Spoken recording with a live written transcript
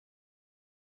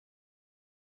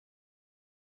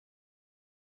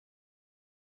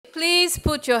please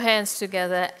put your hands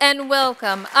together and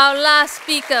welcome our last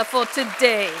speaker for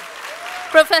today,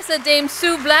 Professor Dame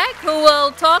Sue Black, who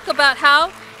will talk about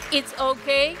how it's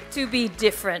okay to be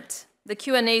different. The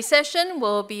Q&A session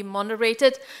will be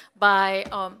moderated by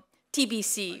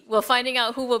TBC. We're finding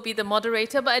out who will be the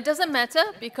moderator, but it doesn't matter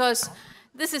because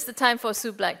this is the time for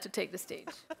Sue Black to take the stage.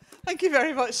 Thank you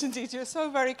very much indeed. You're so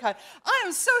very kind. I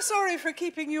am so sorry for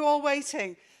keeping you all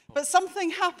waiting, but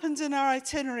something happened in our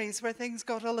itineraries where things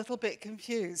got a little bit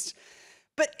confused.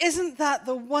 But isn't that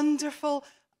the wonderful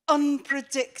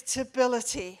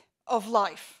unpredictability of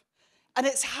life? And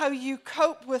it's how you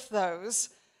cope with those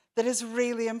that is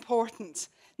really important.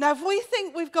 Now, if we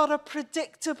think we've got a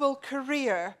predictable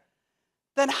career,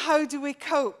 then how do we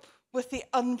cope with the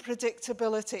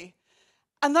unpredictability?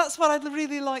 And that's what I'd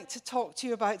really like to talk to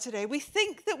you about today. We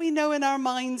think that we know in our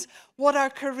minds what our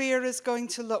career is going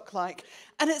to look like,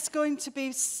 and it's going to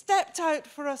be stepped out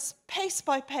for us pace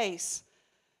by pace,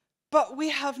 but we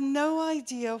have no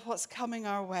idea of what's coming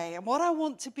our way. And what I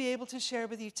want to be able to share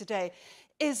with you today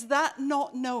is that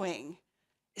not knowing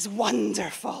is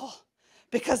wonderful,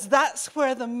 because that's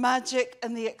where the magic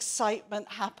and the excitement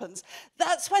happens.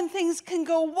 That's when things can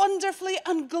go wonderfully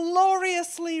and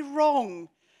gloriously wrong.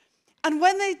 And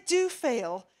when they do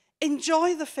fail,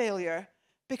 enjoy the failure,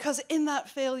 because in that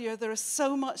failure there is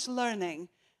so much learning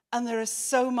and there is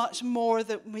so much more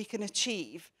that we can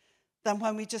achieve than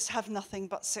when we just have nothing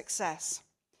but success.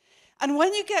 And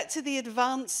when you get to the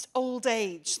advanced old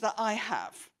age that I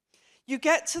have, you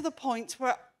get to the point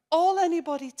where all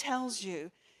anybody tells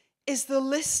you is the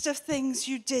list of things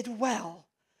you did well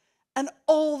and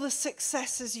all the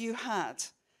successes you had.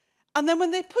 And then when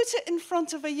they put it in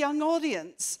front of a young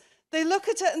audience, they look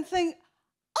at it and think,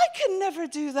 I can never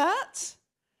do that.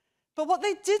 But what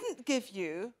they didn't give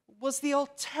you was the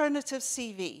alternative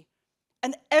CV.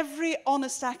 And every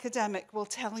honest academic will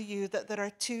tell you that there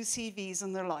are two CVs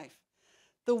in their life.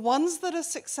 The ones that are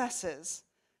successes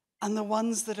and the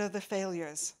ones that are the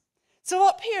failures. So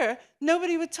up here,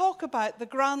 nobody would talk about the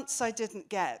grants I didn't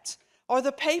get, or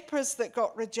the papers that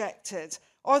got rejected,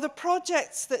 or the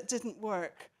projects that didn't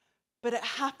work. But it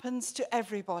happens to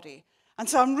everybody. And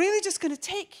so I'm really just going to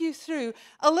take you through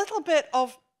a little bit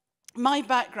of my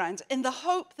background in the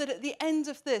hope that at the end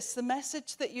of this, the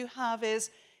message that you have is,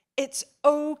 it's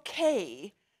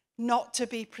okay not to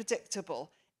be predictable.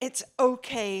 It's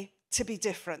okay to be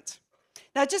different.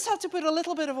 Now, I just have to put a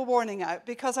little bit of a warning out,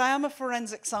 because I am a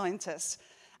forensic scientist.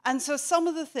 And so some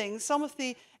of the things, some of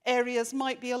the areas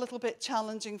might be a little bit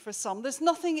challenging for some. There's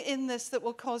nothing in this that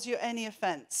will cause you any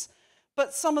offense.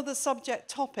 But some of the subject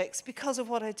topics, because of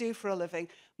what I do for a living,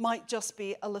 might just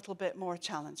be a little bit more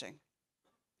challenging.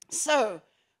 So,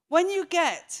 when you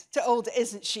get to old,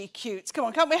 isn't she cute? Come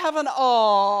on, can't we have an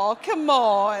aw? Come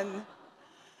on.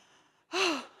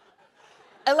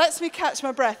 It lets me catch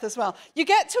my breath as well. You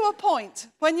get to a point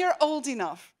when you're old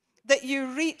enough that you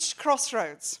reach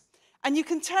crossroads. And you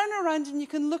can turn around and you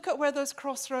can look at where those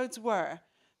crossroads were.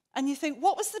 And you think,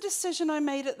 what was the decision I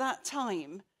made at that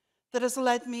time that has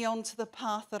led me onto the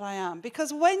path that I am?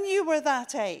 Because when you were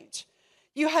that age,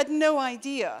 you had no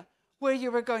idea where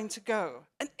you were going to go.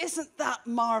 And isn't that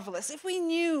marvelous? If we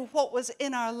knew what was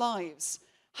in our lives,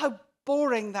 how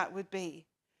boring that would be.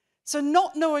 So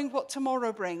not knowing what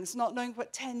tomorrow brings, not knowing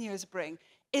what 10 years bring,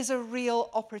 is a real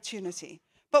opportunity.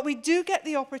 But we do get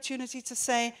the opportunity to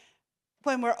say,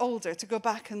 when we're older, to go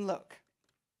back and look.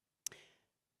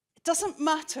 It doesn't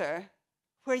matter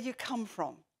where you come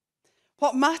from.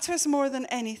 What matters more than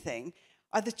anything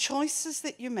are the choices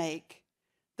that you make,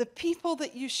 the people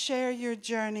that you share your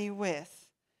journey with,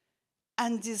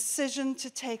 and decision to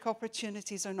take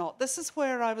opportunities or not. This is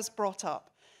where I was brought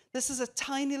up. This is a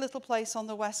tiny little place on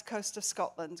the west coast of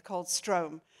Scotland called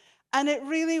Strome. And it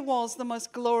really was the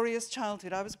most glorious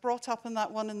childhood. I was brought up in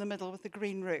that one in the middle with the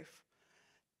green roof.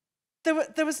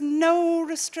 There was no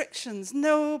restrictions,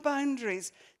 no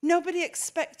boundaries. Nobody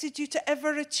expected you to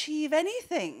ever achieve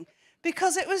anything,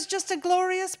 because it was just a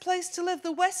glorious place to live.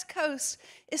 The West Coast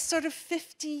is sort of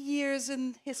 50 years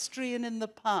in history and in the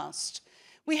past.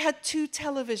 We had 2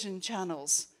 television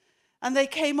channels, and they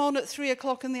came on at 3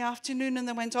 o'clock in the afternoon and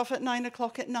they went off at 9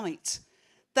 o'clock at night.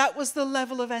 That was the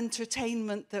level of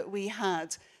entertainment that we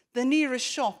had. The nearest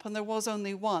shop, and there was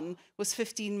only one, was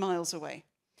 15 miles away.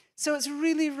 So it's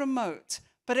really remote,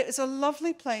 but it is a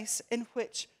lovely place in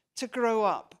which to grow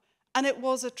up. And it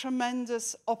was a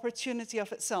tremendous opportunity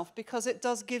of itself, because it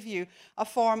does give you a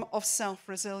form of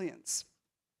self-resilience.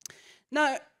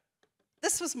 Now,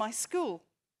 this was my school.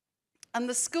 And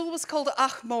the school was called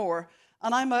Achmore.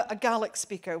 And I'm a Gaelic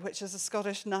speaker, which is a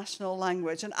Scottish national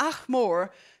language. And Achmore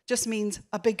just means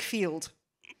a big field.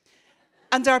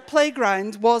 And our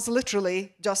playground was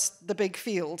literally just the big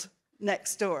field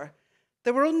next door.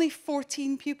 There were only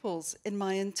 14 pupils in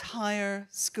my entire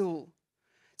school.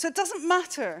 So it doesn't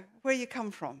matter where you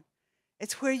come from.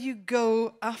 It's where you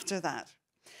go after that.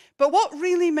 But what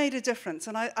really made a difference,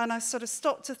 and I sort of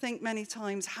stopped to think many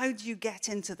times, how do you get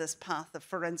into this path of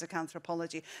forensic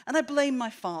anthropology? And I blame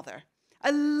my father. I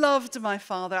loved my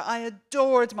father. I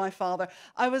adored my father.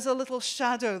 I was a little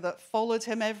shadow that followed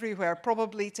him everywhere,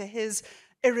 probably to his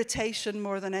irritation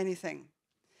more than anything.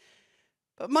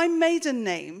 But my maiden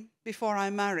name, before I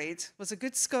married, was a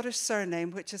good Scottish surname,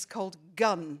 which is called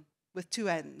Gunn, with 2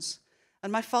 N's.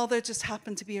 And my father just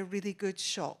happened to be a really good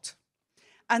shot.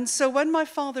 And so when my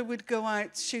father would go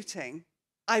out shooting,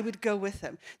 I would go with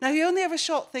him. Now, he only ever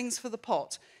shot things for the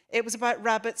pot. It was about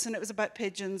rabbits and it was about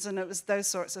pigeons and it was those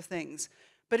sorts of things.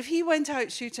 But if he went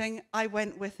out shooting, I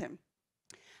went with him.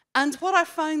 And what I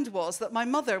found was that my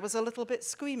mother was a little bit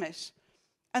squeamish.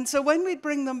 And so when we'd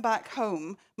bring them back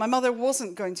home, my mother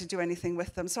wasn't going to do anything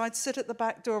with them. So I'd sit at the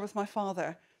back door with my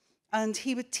father and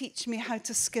he would teach me how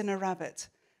to skin a rabbit.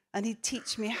 And he'd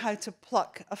teach me how to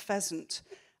pluck a pheasant.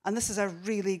 And this is a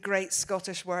really great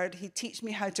Scottish word. He'd teach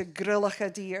me how to grillach a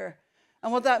deer.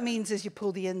 And what that means is you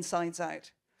pull the insides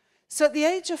out. So at the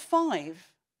age of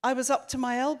 5, I was up to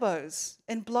my elbows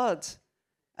in blood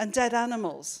and dead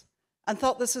animals and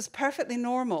thought this was perfectly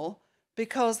normal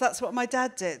because that's what my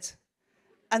dad did.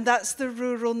 And that's the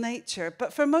rural nature.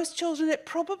 But for most children, it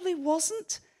probably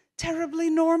wasn't terribly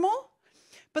normal.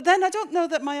 But then I don't know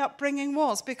that my upbringing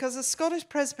was, because as Scottish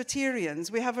Presbyterians,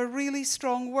 we have a really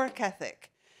strong work ethic.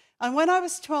 And when I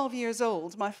was 12 years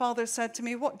old, my father said to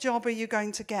me, "What job are you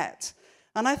going to get?"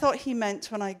 And I thought he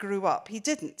meant when I grew up. He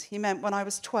didn't. He meant when I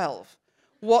was 12.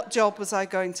 What job was I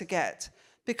going to get?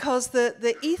 Because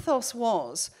the ethos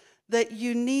was that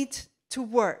you need to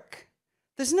work.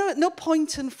 There's no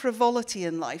point in frivolity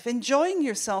in life. Enjoying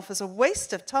yourself is a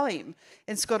waste of time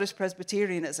in Scottish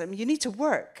Presbyterianism. You need to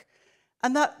work.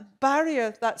 And that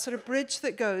barrier, that sort of bridge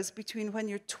that goes between when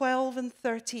you're 12 and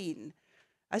 13,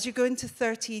 as you go into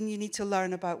 13, you need to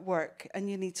learn about work and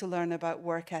you need to learn about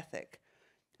work ethic.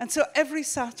 And so every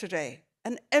Saturday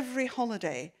and every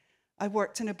holiday, I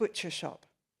worked in a butcher shop.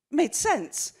 It made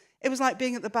sense. It was like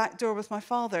being at the back door with my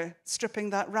father,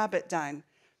 stripping that rabbit down.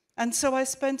 And so I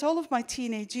spent all of my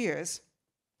teenage years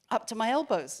up to my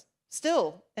elbows,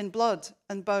 still in blood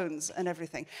and bones and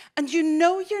everything. And you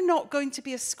know you're not going to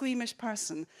be a squeamish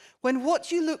person when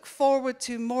what you look forward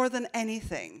to more than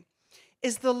anything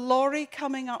is the lorry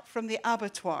coming up from the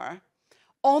abattoir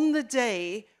on the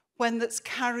day when it's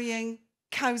carrying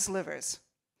cow's livers.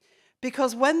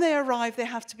 Because when they arrive, they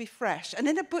have to be fresh. And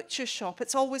in a butcher shop,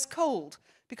 it's always cold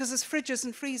because there's fridges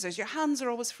and freezers. Your hands are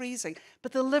always freezing,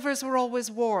 but the livers were always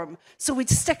warm. So we'd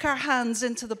stick our hands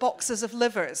into the boxes of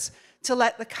livers to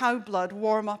let the cow blood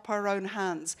warm up our own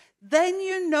hands. Then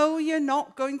you know you're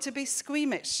not going to be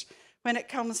squeamish when it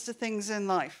comes to things in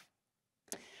life.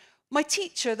 My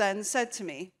teacher then said to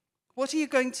me, "What are you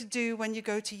going to do when you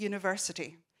go to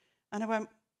university?" And I went,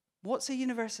 "What's a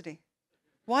university?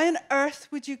 Why on earth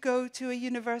would you go to a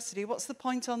university? What's the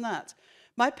point on that?"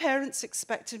 My parents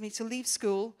expected me to leave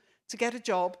school, to get a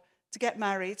job, to get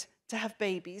married, to have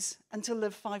babies, and to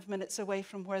live 5 minutes away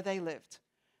from where they lived.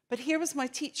 But here was my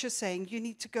teacher saying, "You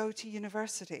need to go to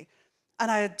university." And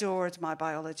I adored my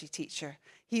biology teacher.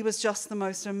 He was just the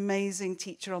most amazing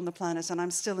teacher on the planet, and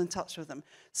I'm still in touch with him.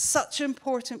 Such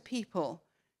important people,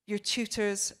 your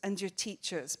tutors and your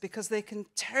teachers, because they can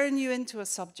turn you into a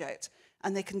subject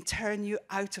and they can turn you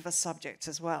out of a subject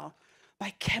as well.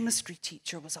 My chemistry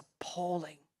teacher was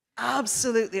appalling,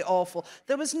 absolutely awful.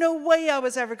 There was no way I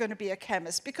was ever going to be a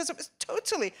chemist because it was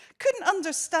totally, couldn't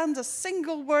understand a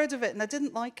single word of it, and I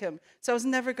didn't like him, so I was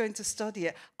never going to study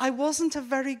it. I wasn't a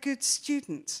very good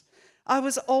student. I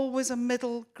was always a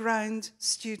middle ground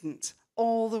student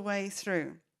all the way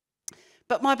through.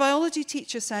 But my biology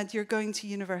teacher said, "You're going to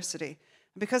university."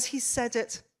 And because he said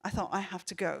it, I thought, I have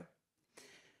to go.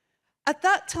 At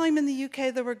that time in the UK,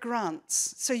 there were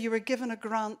grants. So you were given a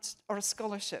grant or a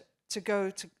scholarship to go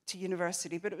to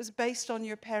university, but it was based on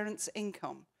your parents'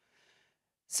 income.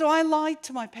 So I lied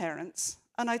to my parents,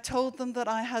 and I told them that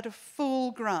I had a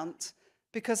full grant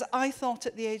because I thought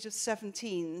at the age of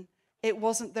 17, it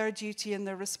wasn't their duty and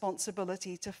their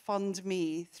responsibility to fund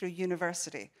me through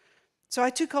university. So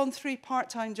I took on 3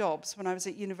 part-time jobs when I was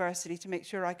at university to make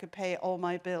sure I could pay all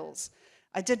my bills.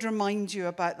 I did remind you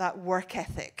about that work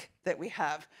ethic that we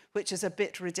have, which is a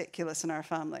bit ridiculous in our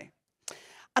family.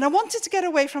 And I wanted to get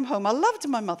away from home. I loved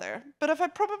my mother, but if I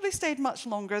probably stayed much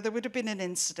longer, there would have been an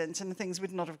incident and things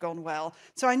would not have gone well.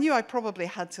 So I knew I probably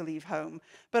had to leave home.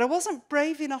 But I wasn't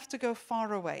brave enough to go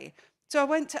far away. So I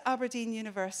went to Aberdeen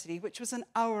University, which was an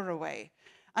hour away.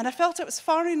 And I felt it was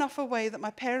far enough away that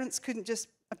my parents couldn't just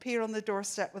appear on the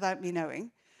doorstep without me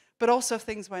knowing. But also if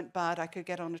things went bad, I could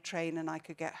get on a train and I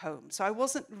could get home. So I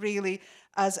wasn't really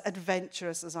as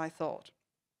adventurous as I thought.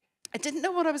 I didn't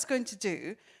know what I was going to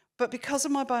do, but because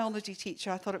of my biology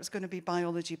teacher, I thought it was going to be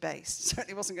biology-based.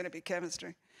 Certainly wasn't going to be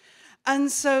chemistry.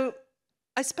 And so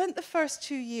I spent the first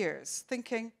 2 years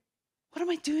thinking, what am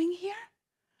I doing here?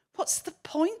 What's the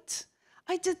point?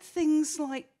 I did things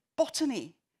like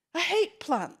botany. I hate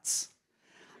plants.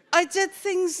 I did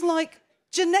things like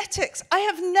genetics. I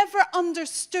have never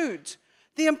understood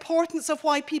the importance of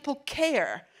why people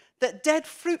care that dead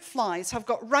fruit flies have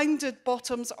got rounded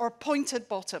bottoms or pointed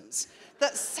bottoms.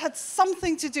 That's had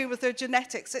something to do with their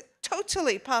genetics. It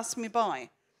totally passed me by.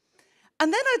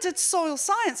 And then I did soil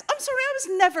science. I'm sorry, I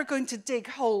was never going to dig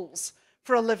holes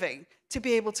for a living to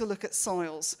be able to look at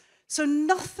soils. So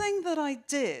nothing that I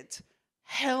did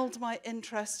held my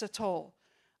interest at all.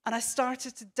 And I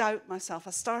started to doubt myself.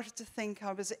 I started to think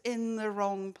I was in the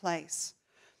wrong place.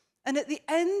 And at the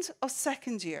end of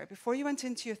second year, before you went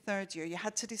into your third year, you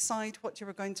had to decide what you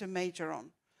were going to major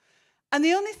on. And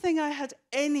the only thing I had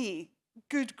any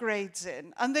good grades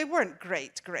in, and they weren't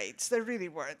great grades, they really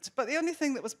weren't, but the only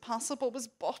thing that was passable was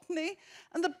botany.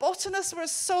 And the botanists were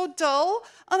so dull,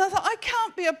 and I thought, I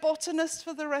can't be a botanist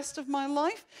for the rest of my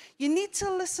life. You need to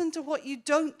listen to what you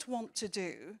don't want to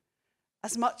do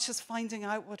as much as finding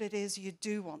out what it is you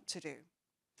do want to do.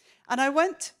 And I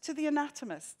went to the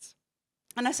anatomists,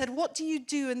 and I said, what do you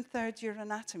do in third year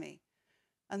anatomy?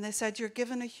 And they said, you're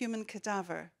given a human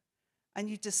cadaver, and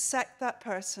you dissect that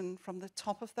person from the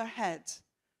top of their head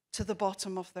to the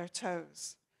bottom of their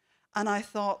toes. And I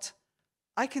thought,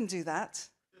 I can do that.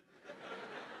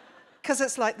 Because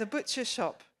it's like the butcher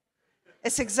shop.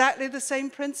 It's exactly the same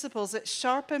principles. It's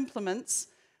sharp implements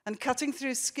and cutting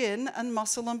through skin and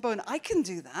muscle and bone. I can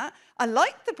do that. I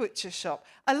liked the butcher shop.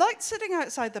 I liked sitting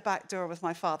outside the back door with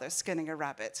my father skinning a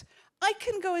rabbit. I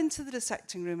can go into the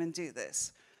dissecting room and do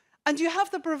this. And you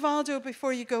have the bravado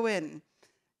before you go in.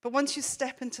 But once you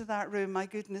step into that room, my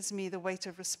goodness me, the weight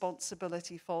of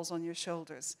responsibility falls on your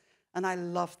shoulders. And I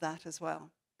love that as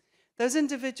well. Those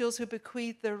individuals who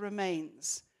bequeathed their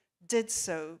remains did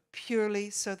so purely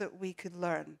so that we could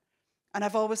learn. And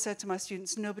I've always said to my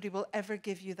students, nobody will ever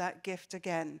give you that gift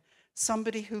again.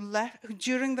 Somebody who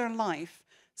during their life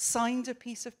signed a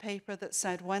piece of paper that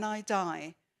said, when I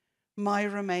die, my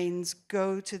remains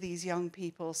go to these young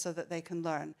people so that they can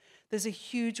learn. There's a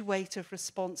huge weight of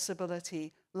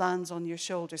responsibility lands on your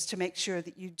shoulders to make sure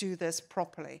that you do this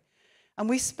properly. And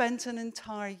we spent an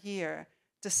entire year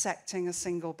dissecting a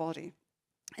single body.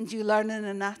 And you learn in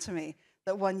anatomy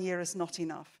that 1 year is not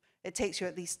enough. It takes you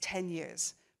at least 10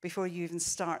 years before you even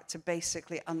start to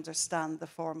basically understand the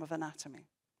form of anatomy.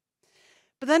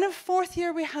 But then in fourth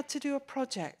year, we had to do a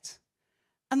project.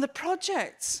 And the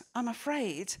projects, I'm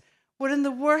afraid, were in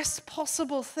the worst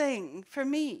possible thing for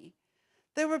me.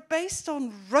 They were based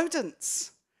on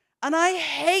rodents. And I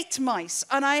hate mice,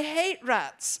 and I hate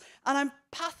rats, and I'm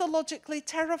pathologically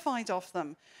terrified of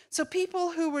them. So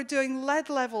people who were doing lead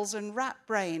levels in rat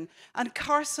brain and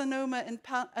carcinoma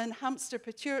in hamster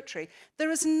pituitary, there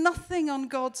is nothing on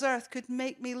God's earth could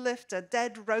make me lift a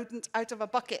dead rodent out of a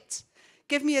bucket.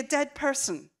 Give me a dead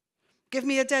person. Give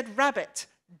me a dead rabbit.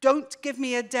 Don't give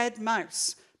me a dead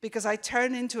mouse, because I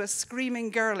turn into a screaming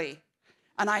girly,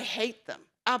 and I hate them,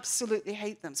 absolutely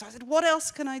hate them. So I said, what else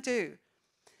can I do?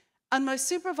 And my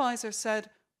supervisor said,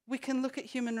 we can look at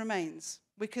human remains.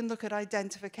 We can look at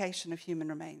identification of human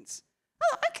remains.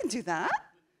 Oh, I can do that.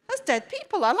 That's dead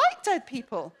people. I like dead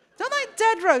people. Don't like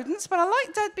dead rodents, but I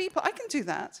like dead people. I can do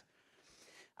that.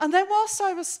 And then whilst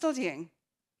I was studying,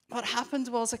 what happened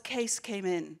was a case came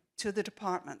in to the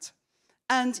department.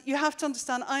 And you have to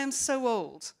understand, I am so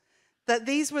old that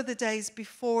these were the days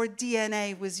before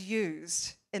DNA was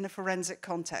used in a forensic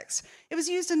context. It was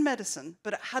used in medicine,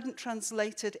 but it hadn't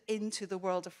translated into the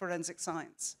world of forensic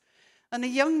science. And a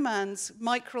young man's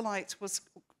microlite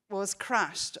was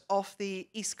crashed off the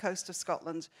east coast of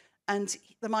Scotland, and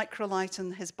the microlite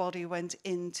in his body went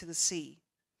into the sea.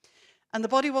 And the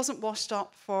body wasn't washed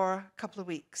up for a couple of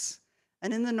weeks.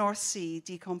 And in the North Sea,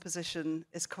 decomposition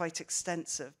is quite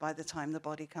extensive by the time the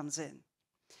body comes in.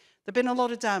 There'd been a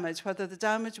lot of damage, whether the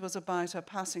damage was about a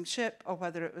passing ship or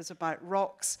whether it was about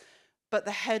rocks, but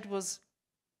the head was,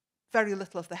 very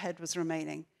little of the head was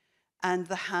remaining, and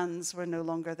the hands were no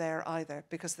longer there either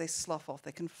because they slough off,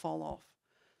 they can fall off.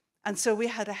 And so we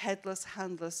had a headless,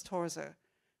 handless torso.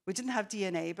 We didn't have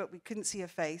DNA, but we couldn't see a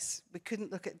face. We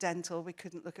couldn't look at dental. We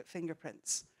couldn't look at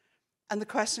fingerprints. And the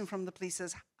question from the police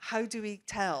is, how do we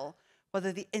tell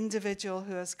whether the individual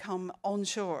who has come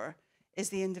onshore is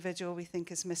the individual we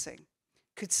think is missing.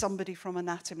 Could somebody from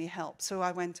anatomy help? So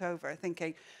I went over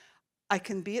thinking, I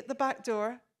can be at the back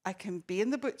door, I can be in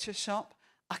the butcher shop,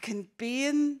 I can be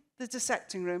in the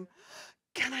dissecting room.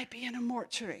 Can I be in a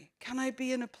mortuary? Can I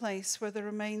be in a place where the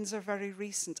remains are very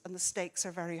recent and the stakes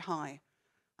are very high?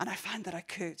 And I found that I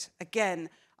could. Again,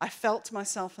 I felt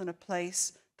myself in a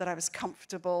place that I was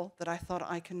comfortable, that I thought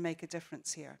I can make a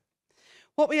difference here.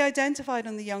 What we identified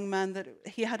on the young man, that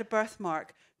he had a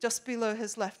birthmark just below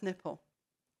his left nipple.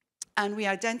 And we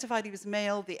identified he was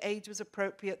male, the age was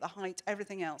appropriate, the height,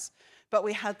 everything else. But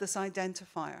we had this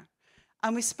identifier.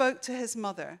 And we spoke to his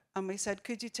mother and we said,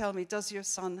 could you tell me, did your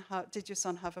son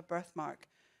have a birthmark?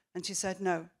 And she said,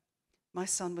 no, my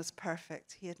son was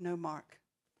perfect. He had no mark.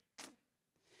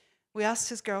 We asked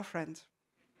his girlfriend.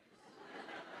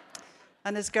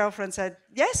 And his girlfriend said,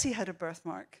 yes, he had a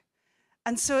birthmark.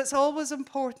 And so it's always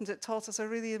important, it taught us a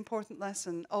really important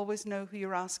lesson, always know who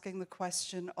you're asking the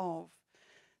question of.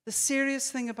 The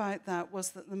serious thing about that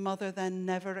was that the mother then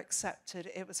never accepted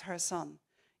it was her son,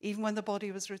 even when the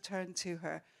body was returned to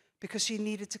her, because she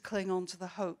needed to cling on to the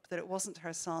hope that it wasn't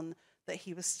her son, that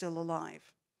he was still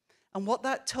alive. And what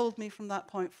that told me from that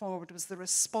point forward was the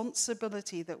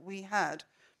responsibility that we had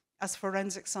as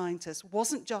forensic scientists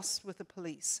wasn't just with the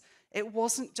police, it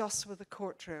wasn't just with the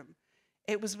courtroom,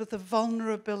 it was with the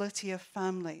vulnerability of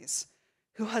families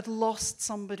who had lost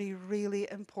somebody really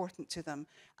important to them.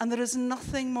 And there is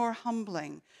nothing more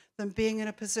humbling than being in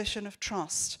a position of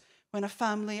trust when a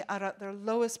family are at their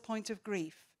lowest point of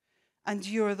grief and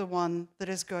you're the one that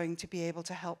is going to be able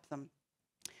to help them.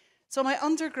 So my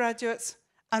undergraduate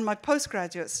and my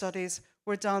postgraduate studies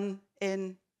were done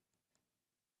in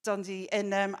Dundee,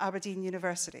 in Aberdeen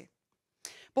University.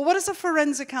 But what does a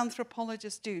forensic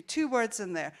anthropologist do? 2 words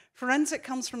in there. Forensic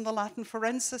comes from the Latin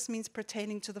forensis, means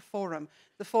pertaining to the forum.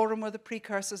 The forum were the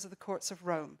precursors of the courts of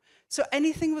Rome. So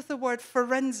anything with the word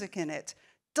forensic in it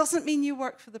doesn't mean you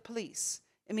work for the police.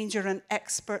 It means you're an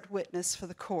expert witness for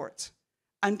the court,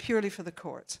 and purely for the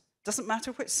court. Doesn't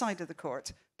matter which side of the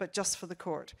court, but just for the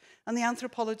court. And the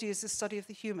anthropology is the study of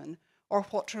the human, or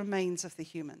what remains of the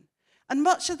human. And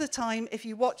much of the time, if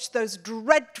you watch those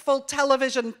dreadful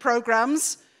television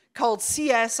programs called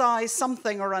CSI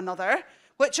something or another,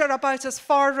 which are about as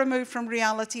far removed from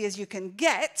reality as you can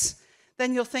get,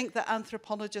 then you'll think that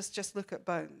anthropologists just look at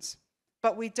bones.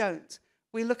 But we don't.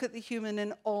 We look at the human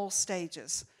in all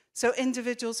stages. So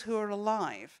individuals who are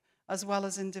alive, as well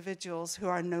as individuals who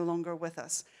are no longer with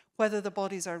us, whether the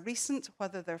bodies are recent,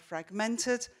 whether they're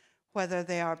fragmented, whether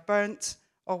they are burnt,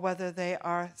 or whether they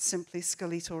are simply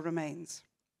skeletal remains.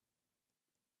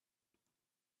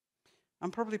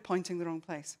 I'm probably pointing the wrong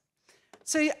place.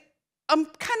 So I'm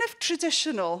kind of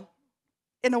traditional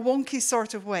in a wonky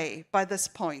sort of way by this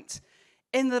point,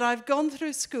 in that I've gone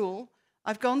through school,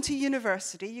 I've gone to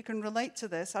university, you can relate to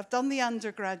this, I've done the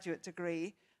undergraduate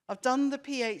degree, I've done the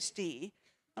PhD,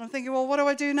 and I'm thinking, well, what do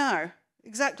I do now?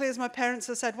 Exactly as my parents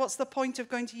have said, what's the point of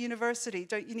going to university?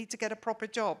 Don't you need to get a proper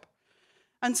job?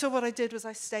 And so what I did was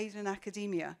I stayed in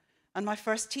academia, and my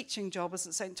first teaching job was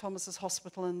at St. Thomas's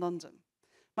Hospital in London.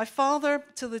 My father,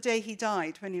 till the day he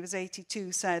died, when he was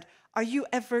 82, said, are you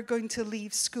ever going to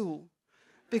leave school?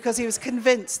 Because he was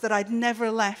convinced that I'd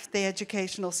never left the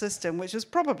educational system, which was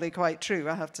probably quite true,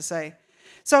 I have to say.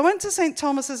 So I went to St.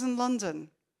 Thomas's in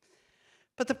London.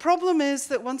 But the problem is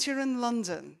that once you're in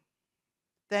London,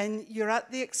 then you're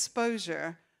at the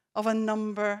exposure of a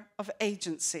number of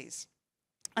agencies.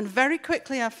 And very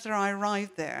quickly after I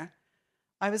arrived there,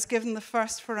 I was given the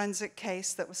first forensic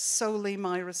case that was solely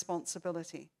my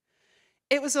responsibility.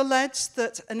 It was alleged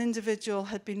that an individual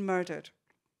had been murdered,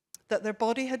 that their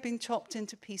body had been chopped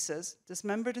into pieces,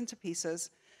 dismembered into pieces,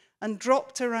 and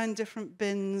dropped around different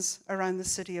bins around the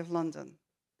city of London.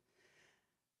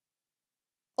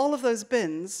 All of those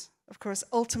bins, of course,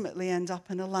 ultimately end up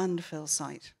in a landfill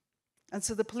site. And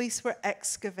so the police were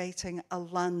excavating a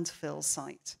landfill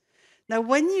site. Now,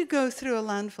 when you go through a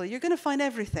landfill, you're going to find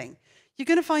everything. You're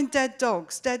going to find dead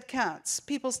dogs, dead cats,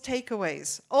 people's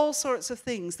takeaways, all sorts of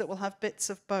things that will have bits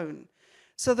of bone.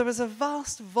 So there was a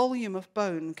vast volume of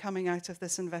bone coming out of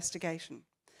this investigation.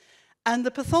 And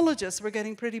the pathologists were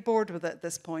getting pretty bored with it at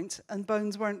this point, and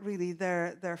bones weren't really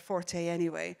their forte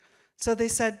anyway. So they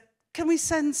said, can we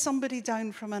send somebody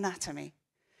down from anatomy?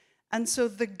 And so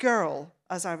the girl,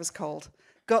 as I was called,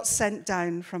 got sent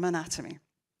down from anatomy.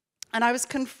 And I was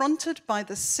confronted by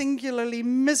the singularly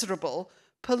miserable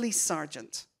police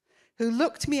sergeant who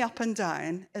looked me up and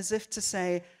down as if to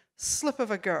say, slip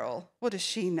of a girl, what does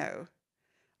she know?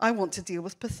 I want to deal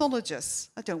with pathologists.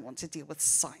 I don't want to deal with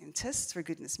scientists, for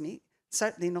goodness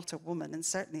certainly not a woman, and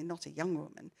certainly not a young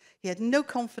woman. He had no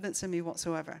confidence in me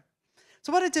whatsoever.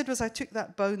 So what I did was I took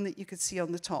that bone that you could see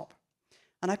on the top,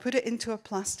 and I put it into a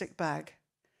plastic bag,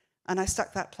 and I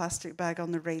stuck that plastic bag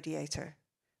on the radiator,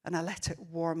 and I let it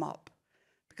warm up,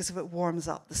 because if it warms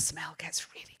up, the smell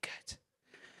gets really good.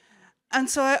 And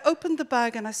so I opened the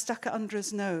bag, and I stuck it under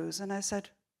his nose, and I said,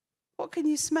 "What can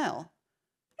you smell?"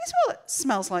 He said, "Well, it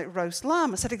smells like roast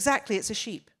lamb." I said, "Exactly, it's a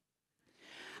sheep."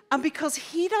 And because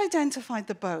he'd identified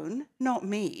the bone, not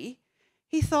me,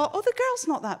 he thought, "Oh, the girl's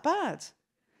not that bad."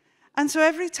 And so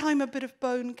every time a bit of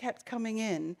bone kept coming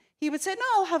in, he would say, "No,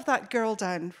 I'll have that girl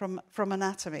down from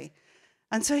anatomy."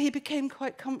 And so he became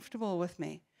quite comfortable with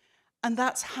me. And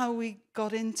that's how we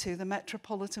got into the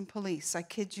Metropolitan Police, I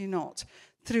kid you not,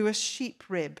 through a sheep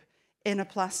rib in a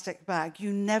plastic bag.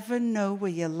 You never know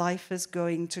where your life is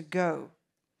going to go.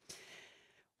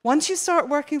 Once you start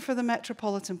working for the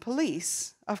Metropolitan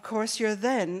Police, of course, you're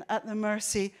then at the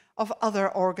mercy of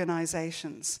other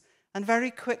organizations. And very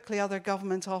quickly, other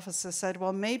government officers said,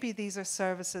 well, maybe these are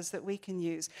services that we can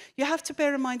use. You have to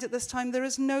bear in mind at this time, there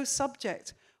is no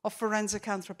subject of forensic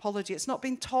anthropology. It's not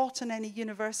been taught in any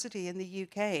university in the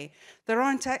UK. There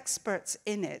aren't experts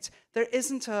in it. There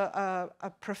isn't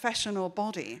a professional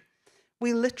body.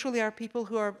 We literally are people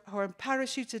who are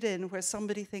parachuted in where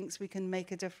somebody thinks we can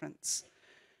make a difference.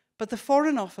 But the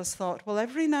Foreign Office thought, well,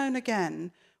 every now and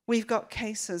again, we've got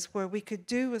cases where we could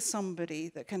do with somebody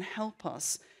that can help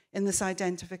us in this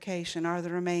identification. Are the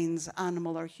remains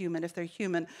animal or human? If they're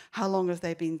human, how long have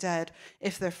they been dead?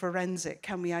 If they're forensic,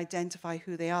 can we identify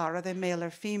who they are? Are they male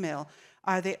or female?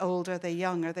 Are they old? Are they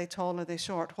young? Are they tall? Are they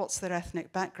short? What's their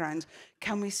ethnic background?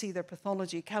 Can we see their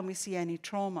pathology? Can we see any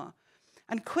trauma?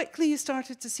 And quickly you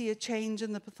started to see a change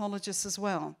in the pathologists as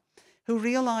well, who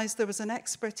realized there was an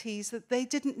expertise that they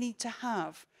didn't need to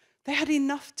have. They had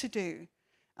enough to do.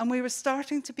 And we were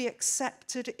starting to be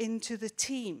accepted into the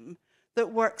team that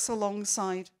works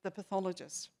alongside the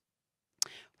pathologist.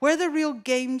 Where the real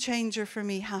game changer for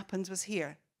me happened was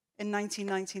here in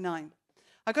 1999.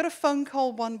 I got a phone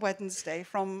call one Wednesday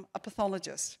from a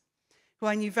pathologist who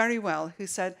I knew very well, who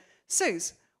said,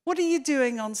 "Suze, what are you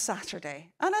doing on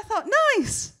Saturday?" And I thought,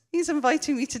 nice, he's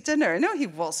inviting me to dinner. No, he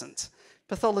wasn't.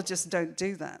 Pathologists don't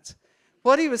do that.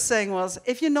 What he was saying was,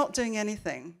 if you're not doing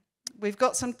anything, we've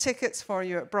got some tickets for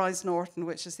you at Bryce Norton,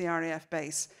 which is the RAF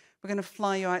base. We're going to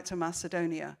fly you out to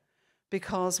Macedonia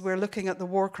because we're looking at the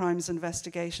war crimes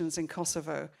investigations in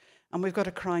Kosovo, and we've got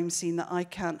a crime scene that I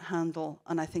can't handle,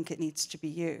 and I think it needs to be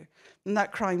you. And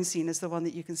that crime scene is the one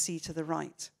that you can see to the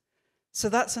right. So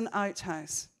that's an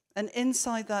outhouse. And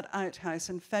inside that outhouse,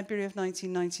 in February of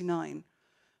 1999,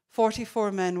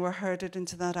 44 men were herded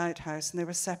into that outhouse, and they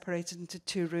were separated into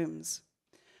 2 rooms.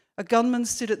 A gunman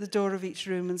stood at the door of each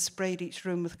room and sprayed each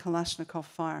room with Kalashnikov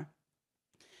fire.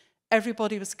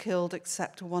 Everybody was killed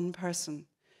except one person,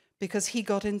 because he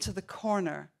got into the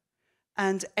corner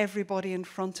and everybody in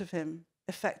front of him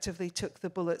effectively took the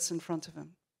bullets in front of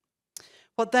him.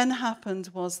 What then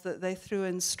happened was that they threw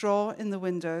in straw in the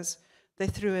windows, they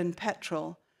threw in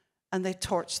petrol, and they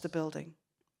torched the building.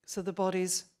 So the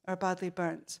bodies are badly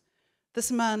burnt.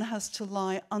 This man has to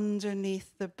lie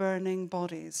underneath the burning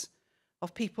bodies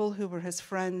of people who were his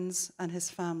friends and his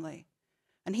family.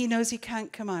 And he knows he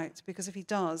can't come out, because if he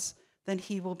does, then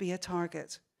he will be a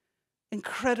target.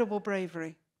 Incredible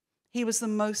bravery. He was the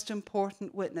most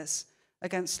important witness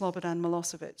against Slobodan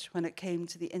Milosevic when it came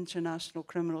to the international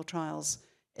criminal trials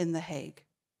in The Hague.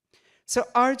 So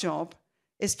our job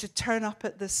is to turn up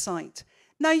at this site.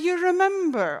 Now, you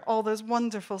remember all those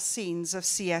wonderful scenes of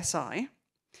CSI,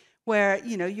 where,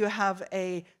 you know, you have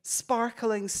a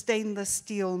sparkling stainless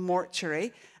steel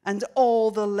mortuary and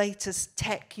all the latest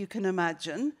tech you can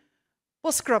imagine.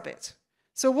 Well, scrub it.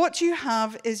 So what you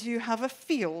have is you have a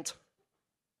field.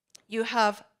 You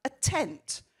have a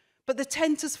tent, but the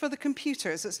tent is for the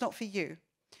computers. It's not for you.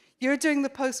 You're doing the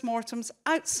postmortems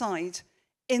outside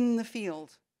in the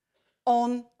field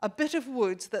on a bit of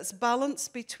wood that's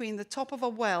balanced between the top of a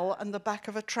well and the back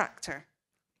of a tractor.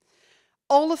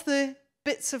 All of the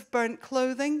bits of burnt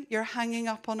clothing, you're hanging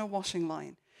up on a washing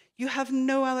line. You have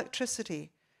no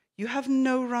electricity. You have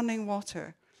no running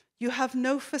water. You have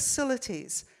no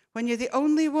facilities. When you're the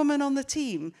only woman on the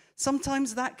team,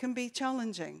 sometimes that can be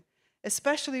challenging,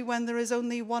 especially when there is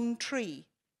only one tree.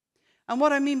 And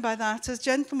what I mean by that is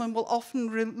gentlemen will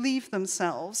often relieve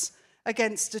themselves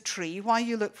against a tree. Why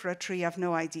you look for a tree, I've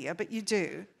no idea, but you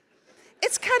do.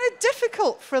 It's kind of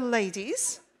difficult for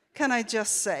ladies, can I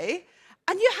just say?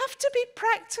 And you have to be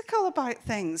practical about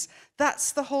things.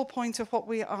 That's the whole point of what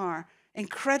we are.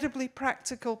 Incredibly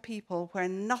practical people where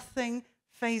nothing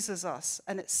phases us,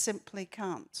 and it simply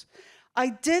can't. I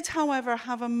did, however,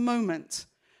 have a moment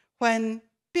when,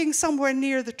 being somewhere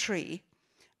near the tree,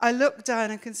 I looked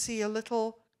down and can see a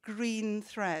little green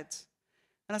thread.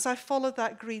 And as I followed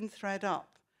that green thread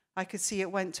up, I could see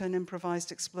it went to an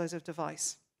improvised explosive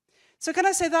device. So can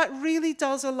I say that really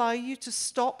does allow you to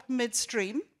stop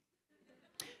midstream?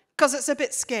 Because it's a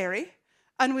bit scary.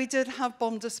 And we did have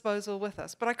bomb disposal with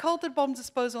us. But I called the bomb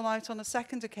disposal out on a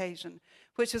second occasion,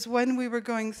 which is when we were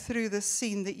going through this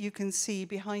scene that you can see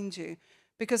behind you.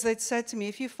 Because they'd said to me,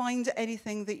 if you find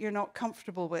anything that you're not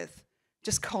comfortable with,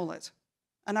 just call it.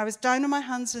 And I was down on my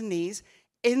hands and knees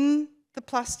in the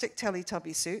plastic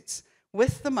Teletubby suits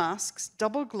with the masks,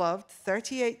 double gloved,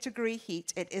 38-degree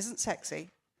heat. It isn't sexy.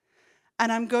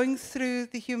 And I'm going through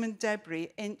the human debris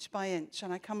inch by inch,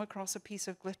 and I come across a piece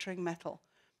of glittering metal.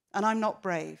 And I'm not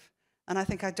brave. And I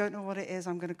think, I don't know what it is,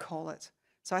 I'm going to call it.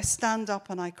 So I stand up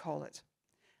and I call it.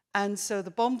 And so the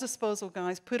bomb disposal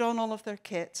guys put on all of their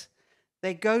kit.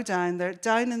 They go down. They're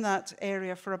down in that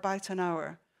area for about an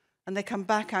hour. And they come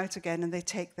back out again and they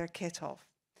take their kit off.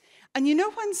 And you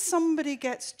know when somebody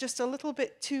gets just a little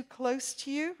bit too close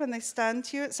to you, when they stand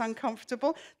to you, it's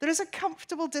uncomfortable? There is a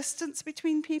comfortable distance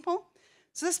between people.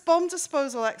 So this bomb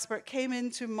disposal expert came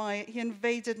into he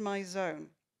invaded my zone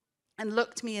and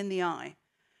looked me in the eye.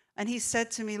 And he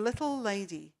said to me, little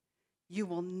lady, you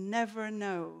will never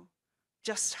know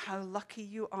just how lucky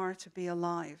you are to be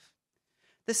alive.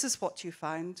 This is what you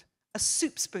found, a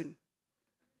soup spoon.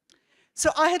 So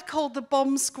I had called the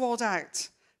bomb squad out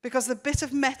because the bit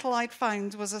of metal I'd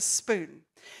found was a spoon.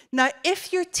 Now,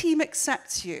 if your team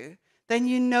accepts you, then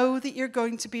you know that you're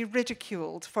going to be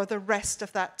ridiculed for the rest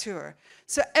of that tour.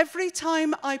 So every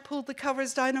time I pulled the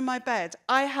covers down on my bed,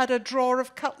 I had a drawer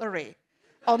of cutlery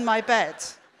on my bed.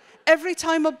 Every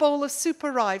time a bowl of soup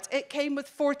arrived, it came with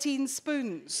 14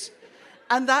 spoons.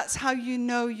 And that's how you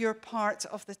know you're part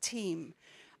of the team.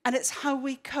 And it's how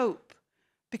we cope.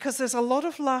 Because there's a lot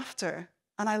of laughter,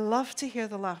 and I love to hear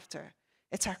the laughter.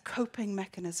 It's our coping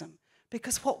mechanism.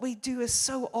 Because what we do is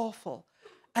so awful,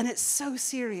 and it's so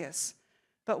serious.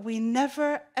 But we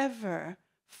never, ever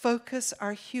focus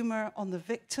our humor on the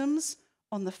victims,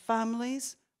 on the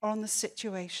families, or on the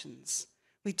situations.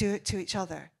 We do it to each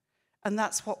other. And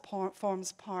that's what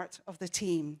forms part of the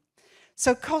team.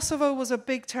 So Kosovo was a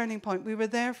big turning point. We were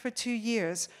there for 2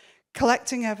 years,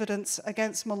 collecting evidence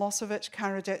against Milosevic,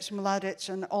 Karadzic, Mladic,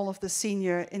 and all of the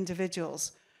senior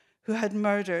individuals who had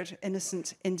murdered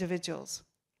innocent individuals.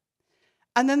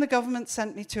 And then the government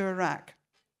sent me to Iraq.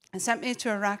 And sent me to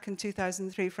Iraq in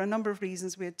 2003 for a number of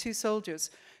reasons. We had 2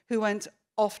 soldiers who went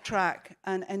off track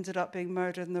and ended up being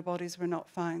murdered and their bodies were not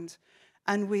found.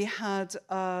 And we had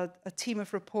a team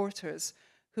of reporters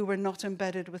who were not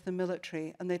embedded with the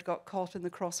military, and they'd got caught in the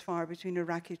crossfire between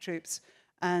Iraqi troops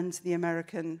and the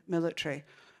American military.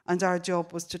 And our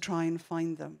job was to try and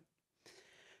find them.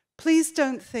 Please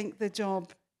don't think the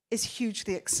job is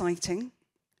hugely exciting.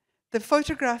 The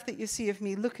photograph that you see of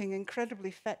me looking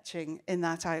incredibly fetching in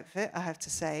that outfit, I have to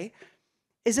say,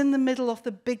 is in the middle of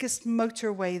the biggest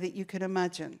motorway that you can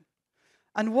imagine.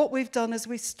 And what we've done is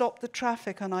we've stopped the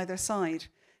traffic on either side.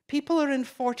 People are in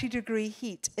 40-degree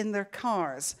heat in their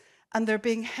cars, and they're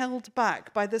being held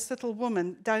back by this little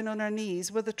woman down on her knees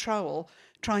with a trowel,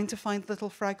 trying to find little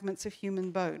fragments of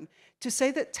human bone. To say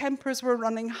that tempers were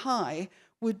running high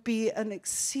would be an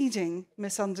exceeding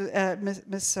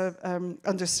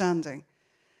misunderstanding.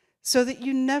 So that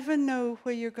you never know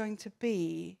where you're going to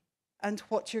be and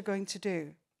what you're going to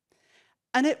do.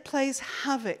 And it plays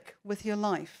havoc with your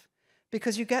life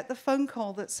because you get the phone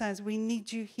call that says, we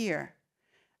need you here.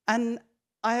 And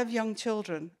I have young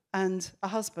children and a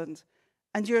husband,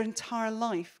 and your entire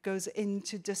life goes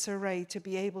into disarray to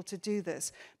be able to do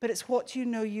this. But it's what you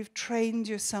know you've trained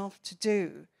yourself to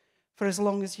do for as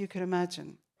long as you can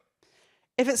imagine.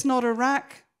 If it's not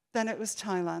Iraq, then it was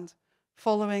Thailand,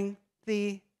 following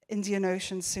the Indian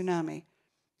Ocean tsunami.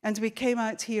 And we came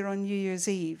out here on New Year's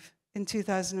Eve in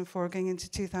 2004, going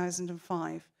into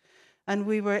 2005. And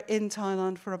we were in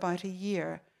Thailand for about a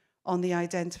year on the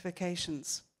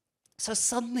identifications. So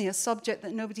suddenly a subject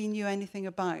that nobody knew anything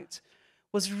about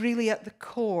was really at the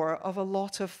core of a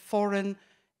lot of foreign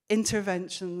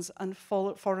interventions and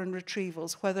foreign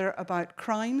retrievals, whether about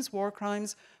crimes, war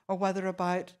crimes, or whether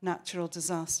about natural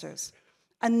disasters.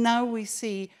 And now we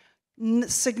see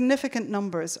significant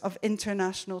numbers of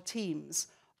international teams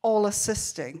all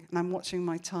assisting, and I'm watching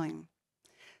my time.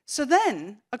 So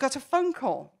then I got a phone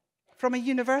call from a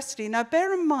university. Now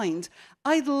bear in mind,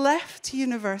 I'd left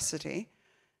university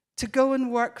to go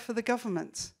and work for the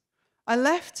government. I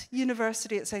left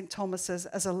university at St. Thomas's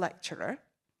as a lecturer,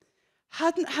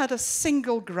 hadn't had a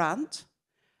single grant,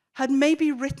 had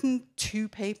maybe written 2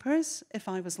 papers, if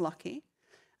I was lucky.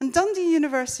 And Dundee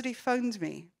University phoned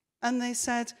me, and they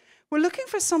said, we're looking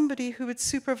for somebody who would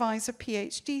supervise a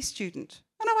PhD student.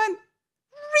 And I went,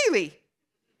 really?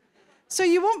 So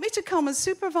you want me to come and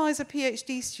supervise a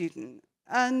PhD student,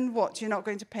 and what, you're not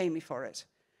going to pay me for it?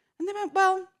 And they went,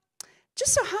 well,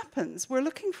 just so happens we're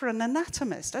looking for an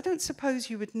anatomist. I don't suppose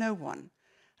you would know one.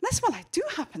 And I said, well, I do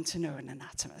happen to know an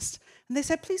anatomist. And they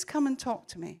said, please come and talk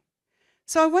to me.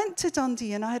 So I went to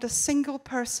Dundee and I had a single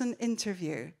person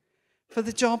interview for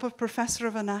the job of Professor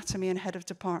of Anatomy and Head of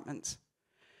Department.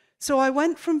 So I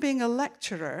went from being a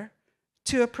lecturer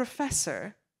to a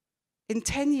professor in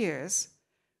 10 years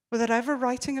without ever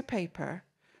writing a paper,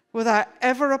 without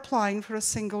ever applying for a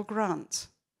single grant.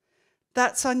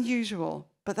 That's unusual,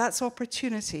 but that's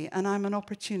opportunity, and I'm an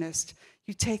opportunist.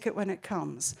 You take it when it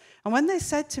comes. And when they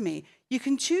said to me, you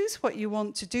can choose what you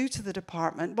want to do to the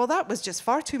department, well, that was just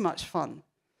far too much fun.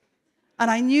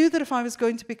 And I knew that if I was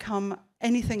going to become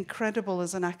anything credible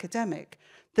as an academic,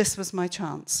 this was my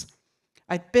chance.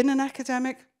 I'd been an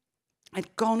academic,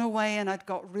 I'd gone away and I'd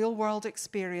got real-world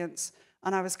experience,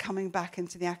 and I was coming back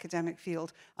into the academic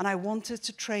field. And I wanted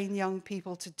to train young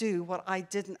people to do what I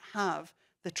didn't have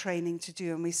the training to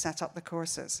do, and we set up the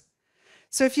courses.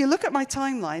 So if you look at my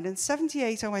timeline, in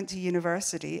 78 I went to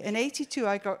university. In 82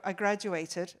 I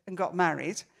graduated and got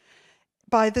married.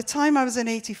 By the time I was in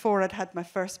 84, I'd had my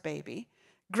first baby.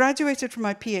 Graduated from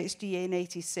my PhD in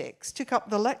 86, took up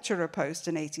the lecturer post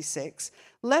in 86,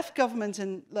 left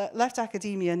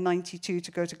academia in 92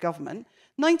 to go to government.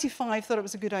 95 thought it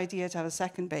was a good idea to have a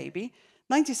second baby.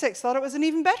 96 thought it was an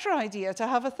even better idea to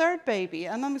have a third baby,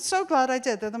 and I'm so glad I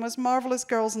did. They're the most marvelous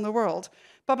girls in the world.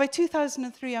 But by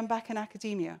 2003, I'm back in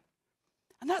academia.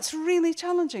 And that's really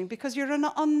challenging because you're an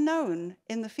unknown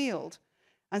in the field.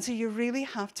 And so you really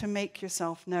have to make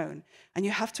yourself known, and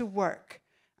you have to work.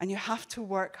 And you have to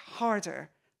work harder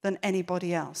than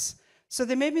anybody else. So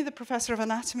they made me the Professor of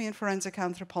Anatomy and Forensic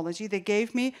Anthropology. They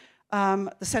gave me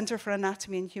the Center for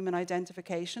Anatomy and Human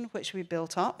Identification, which we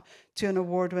built up to an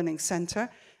award-winning center.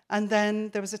 And then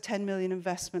there was a 10 million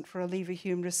investment for a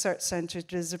Leverhulme Research Center to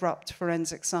disrupt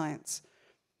forensic science.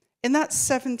 In that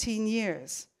 17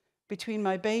 years, between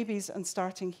my babies and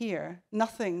starting here,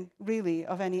 nothing really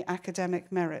of any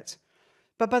academic merit.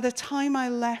 But by the time I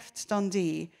left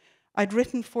Dundee, I'd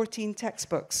written 14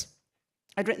 textbooks.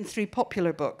 I'd written 3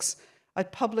 popular books.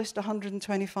 I'd published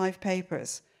 125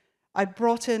 papers. I'd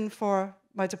brought in for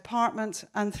my department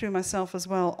and through myself as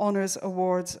well, honours,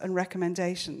 awards and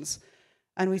recommendations.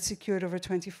 And we secured over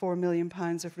 £24 million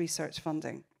of research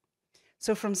funding.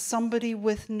 So from somebody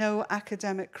with no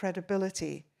academic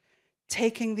credibility,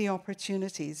 taking the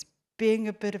opportunities, being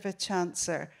a bit of a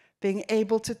chancer, being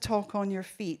able to talk on your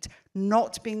feet,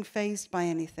 not being fazed by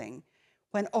anything.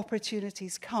 When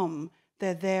opportunities come,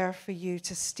 they're there for you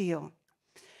to steal.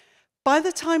 By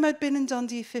the time I'd been in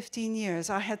Dundee 15 years,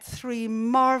 I had 3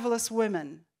 marvelous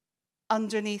women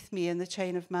underneath me in the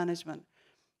chain of management.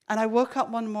 And I woke up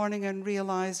one morning and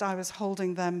realized I was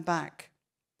holding them back.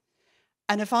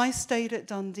 And if I stayed at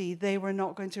Dundee, they were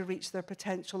not going to reach their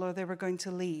potential, or they were going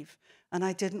to leave. And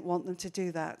I didn't want them to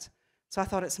do that. So I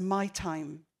thought it's my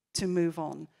time to move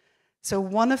on. So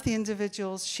one of the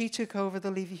individuals, she took over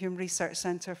the Leverhulme Research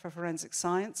Center for Forensic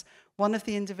Science. One of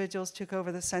the individuals took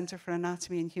over the Center for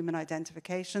Anatomy and Human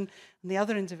Identification. And the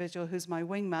other individual, who's my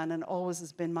wingman and always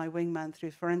has been my wingman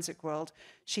through the forensic world,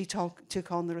 she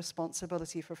took on the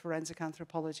responsibility for forensic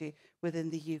anthropology within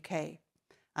the UK.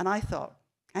 And I thought,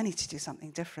 I need to do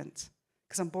something different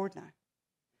because I'm bored now.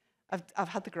 I've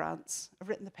had the grants, I've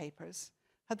written the papers,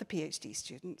 had the PhD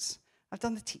students, I've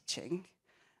done the teaching.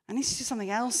 I need to do something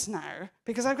else now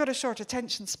because I've got a short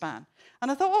attention span.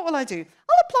 And I thought, what will I do?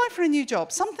 I'll apply for a new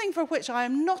job, something for which I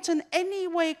am not in any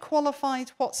way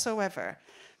qualified whatsoever.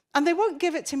 And they won't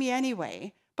give it to me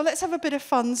anyway, but let's have a bit of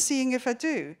fun seeing if I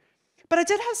do. But I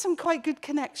did have some quite good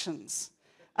connections.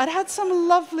 I'd had some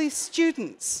lovely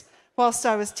students whilst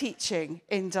I was teaching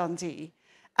in Dundee.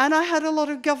 And I had a lot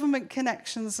of government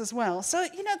connections as well. So,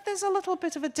 you know, there's a little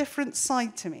bit of a different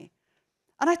side to me.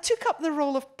 And I took up the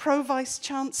role of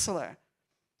Pro-Vice-Chancellor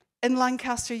in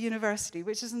Lancaster University,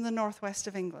 which is in the northwest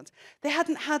of England. They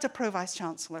hadn't had a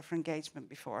Pro-Vice-Chancellor for engagement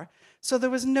before, so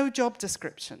there was no job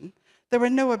description. There were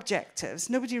no objectives.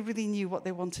 Nobody really knew what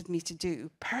they wanted me to do.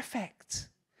 Perfect.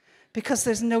 Because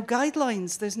there's no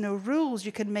guidelines, there's no rules.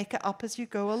 You can make it up as you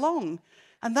go along.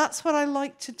 And that's what I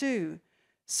like to do,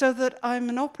 so that I'm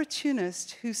an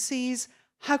opportunist who sees,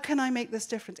 how can I make this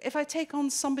different? If I take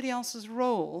on somebody else's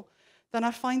role, then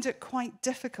I find it quite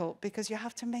difficult because you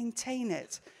have to maintain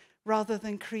it rather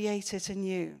than create it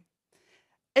anew.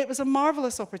 It was a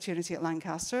marvelous opportunity at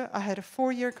Lancaster. I had a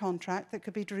 4-year contract that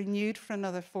could be renewed for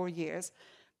another 4 years.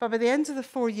 But by the end of the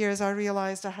 4 years, I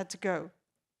realized I had to go.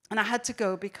 And I had to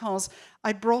go because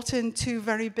I brought in 2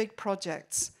 very big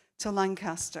projects to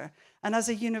Lancaster. And as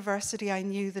a university, I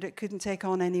knew that it couldn't take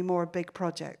on any more big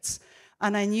projects.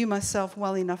 And I knew myself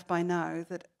well enough by now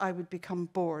that I would become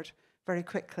bored very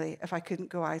quickly if I couldn't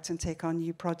go out and take on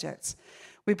new projects.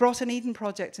 We brought an Eden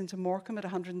project into Morecambe at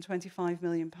 £125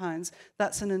 million.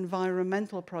 That's an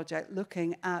environmental project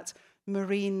looking at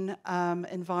marine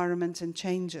environment and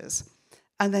changes.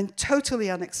 And then totally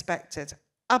unexpected,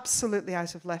 absolutely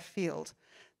out of left field,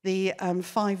 the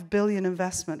 £5 billion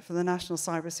investment for the National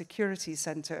Cybersecurity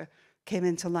Centre came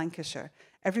into Lancashire.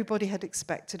 Everybody had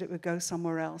expected it would go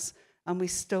somewhere else, and we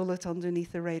stole it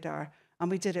underneath the radar. And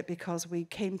we did it because we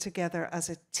came together as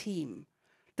a team.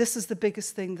 This is the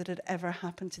biggest thing that had ever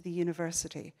happened to the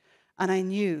university. And I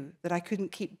knew that I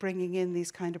couldn't keep bringing in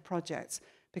these kind of projects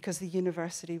because the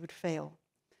university would fail.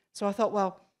 So I thought,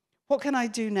 well, what can I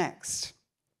do next?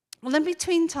 Well, in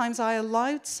between times, I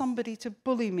allowed somebody to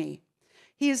bully me.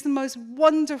 He is the most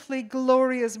wonderfully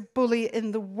glorious bully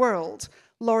in the world,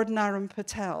 Lord Naram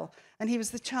Patel. And he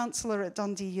was the Chancellor at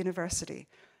Dundee University.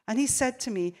 And he said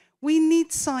to me, we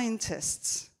need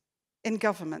scientists in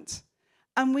government.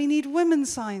 And we need women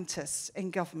scientists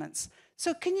in governments.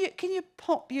 So can you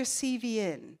pop your CV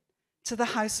in to the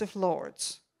House of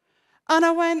Lords? And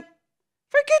I went,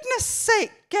 for goodness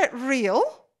sake, get real.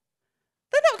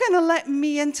 They're not going to let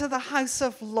me into the House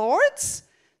of Lords.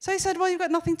 So he said, well, you've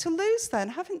got nothing to lose then,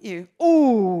 haven't you?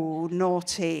 Oh,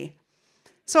 naughty.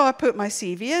 So I put my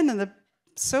CV in, and the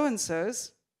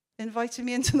so-and-sos invited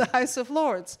me into the House of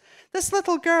Lords. This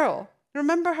little girl,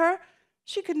 remember her?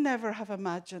 She could never have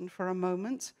imagined for a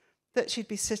moment that she'd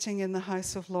be sitting in the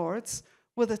House of Lords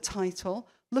with a title,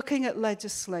 looking at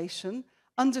legislation,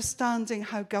 understanding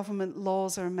how government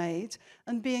laws are made,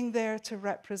 and being there to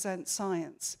represent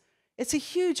science. It's a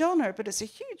huge honor, but it's a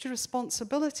huge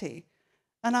responsibility.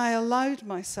 And I allowed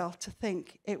myself to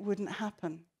think it wouldn't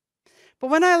happen.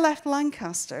 But when I left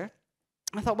Lancaster,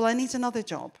 I thought, well, I need another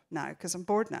job now because I'm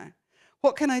bored now.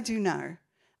 What can I do now?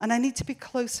 And I need to be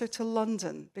closer to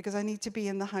London because I need to be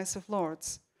in the House of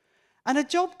Lords. And a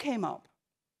job came up.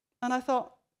 And I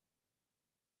thought,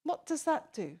 what does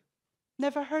that do?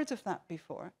 Never heard of that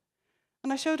before.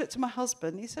 And I showed it to my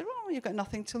husband. He said, well, you've got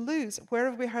nothing to lose. Where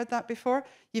have we heard that before?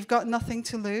 You've got nothing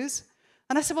to lose.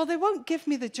 And I said, well, they won't give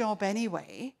me the job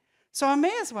anyway, so I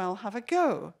may as well have a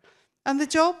go. And the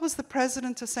job was the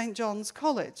president of St. John's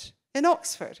College in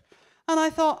Oxford. And I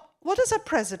thought, what does a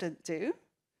president do?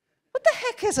 What the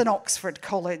heck is an Oxford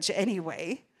college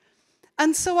anyway?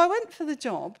 And so I went for the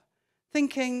job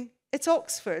thinking, it's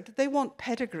Oxford, they want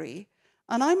pedigree,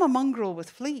 and I'm a mongrel with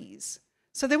fleas,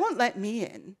 so they won't let me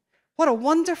in. What a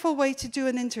wonderful way to do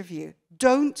an interview.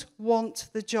 Don't want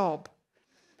the job.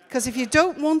 Because if you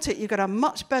don't want it, you've got a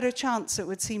much better chance, it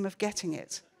would seem, of getting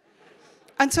it.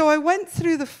 And so I went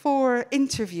through the 4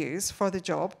 interviews for the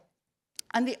job,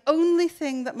 and the only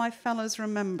thing that my fellows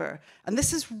remember, and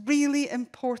this is really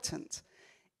important,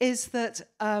 is that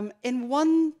in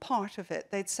one part of it,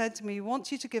 they'd said to me, we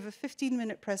want you to give a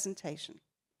 15-minute presentation.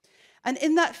 And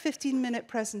in that 15-minute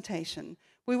presentation,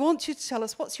 we want you to tell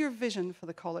us what's your vision for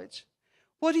the college?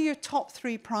 What are your top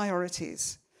 3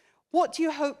 priorities? What do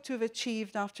you hope to have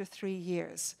achieved after 3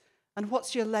 years? And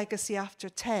what's your legacy after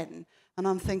 10? And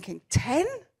I'm thinking, 10?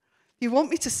 You want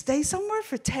me to stay somewhere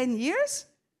for 10 years?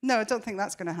 No, I don't think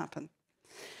that's going to happen.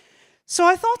 So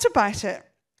I thought about it,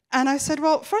 and I said,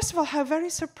 well, first of all, how very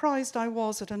surprised I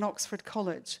was at an Oxford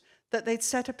college that they'd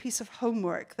set a piece of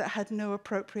homework that had no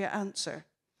appropriate answer,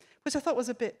 which I thought was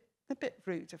a bit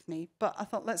rude of me, but I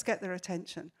thought, let's get their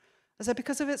attention. I said,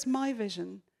 because if it's my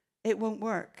vision, it won't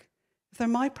work. If they're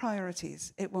my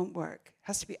priorities, it won't work. It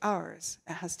has to be ours.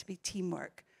 It has to be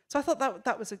teamwork. So I thought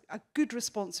that was a good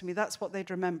response to me. That's what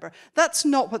they'd remember. That's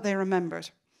not what they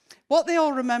remembered. What they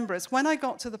all remember is when I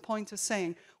got to the point of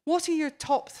saying, what are your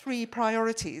top 3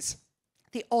 priorities?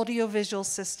 The audiovisual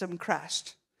system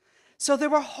crashed. So they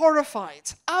were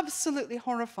horrified, absolutely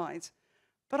horrified.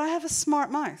 But I have a smart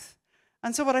mouth.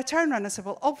 And so when I turned around and said,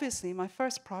 well, obviously my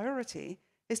first priority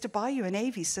is to buy you an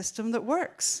AV system that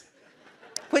works,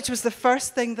 which was the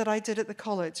first thing that I did at the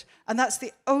college. And that's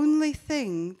the only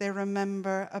thing they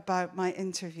remember about my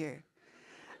interview.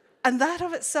 And that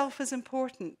of itself is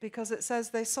important because it says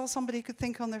they saw somebody who could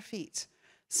think on their feet,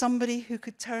 somebody who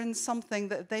could turn something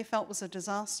that they felt was a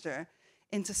disaster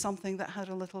into something that had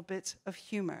a little bit of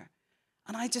humor.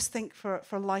 And I just think for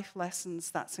life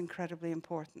lessons, that's incredibly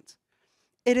important.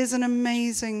 It is an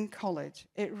amazing college.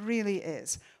 It really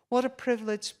is. What a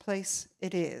privileged place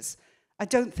it is. I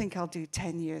don't think I'll do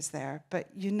 10 years there, but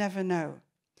you never know.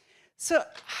 So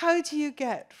how do you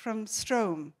get from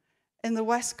Strome in the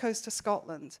west coast of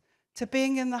Scotland to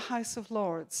being in the House of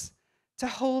Lords, to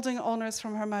holding honours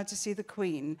from Her Majesty the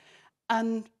Queen,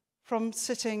 and from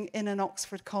sitting in an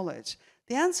Oxford college?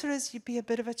 The answer is you'd be a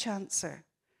bit of a chancer.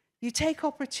 You take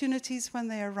opportunities when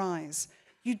they arise.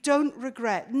 You don't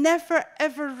regret, never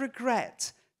ever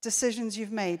regret decisions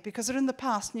you've made because they're in the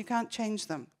past and you can't change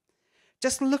them.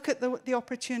 Just look at the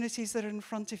opportunities that are in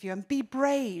front of you and be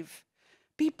brave.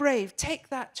 Be brave, take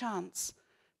that chance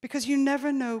because you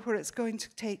never know where it's going to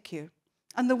take you.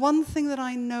 And the one thing that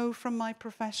I know from my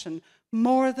profession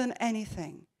more than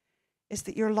anything is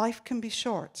that your life can be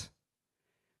short.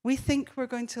 We think we're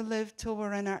going to live till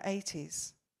we're in our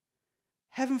 80s.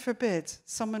 Heaven forbid,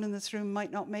 someone in this room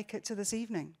might not make it to this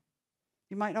evening.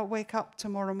 You might not wake up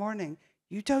tomorrow morning.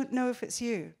 You don't know if it's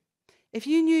you. If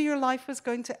you knew your life was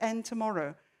going to end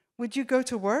tomorrow, would you go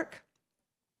to work?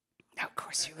 No, of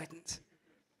course you wouldn't.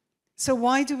 So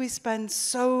why do we spend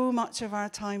so much of our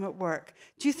time at work?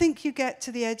 Do you think you get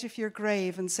to the edge of your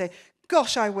grave and say,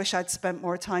 gosh, I wish I'd spent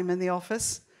more time in the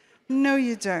office? No,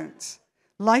 you don't.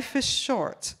 Life is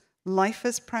short. Life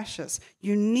is precious.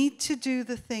 You need to do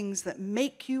the things that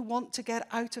make you want to get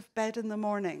out of bed in the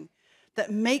morning,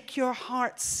 that make your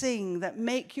heart sing, that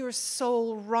make your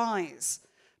soul rise,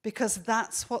 because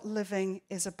that's what living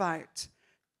is about.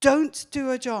 Don't do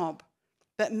a job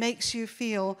that makes you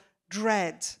feel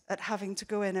dread at having to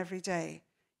go in every day.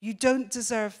 You don't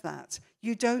deserve that.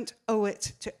 You don't owe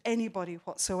it to anybody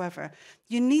whatsoever.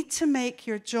 You need to make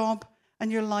your job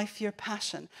and your life your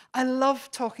passion. I love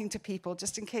talking to people,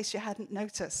 just in case you hadn't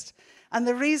noticed. And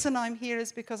the reason I'm here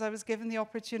is because I was given the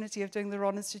opportunity of doing the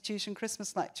Royal Institution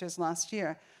Christmas lectures last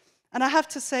year. And I have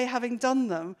to say, having done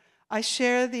them, I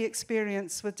share the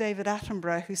experience with David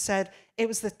Attenborough, who said it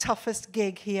was the toughest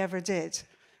gig he ever did.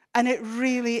 And it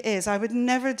really is. I would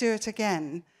never do it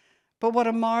again. But what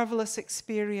a marvelous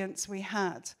experience we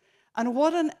had. And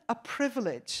what a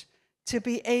privilege to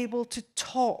be able to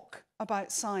talk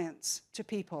about science to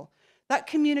people. That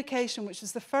communication, which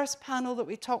is the first panel that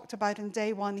we talked about in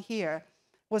day one here,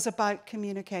 was about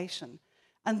communication.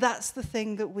 And that's the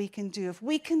thing that we can do. If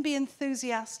we can be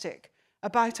enthusiastic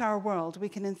about our world, we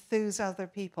can enthuse other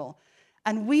people.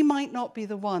 And we might not be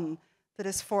the one that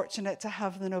is fortunate to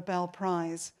have the Nobel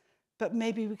Prize, but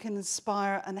maybe we can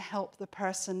inspire and help the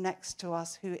person next to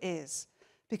us who is,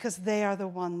 because they are the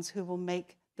ones who will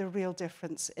make the real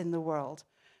difference in the world.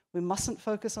 We mustn't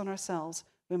focus on ourselves.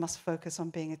 We must focus on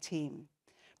being a team.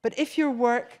 But if your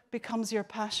work becomes your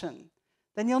passion,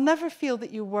 then you'll never feel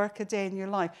that you work a day in your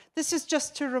life. This is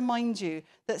just to remind you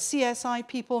that CSI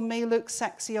people may look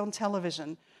sexy on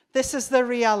television. This is the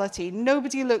reality.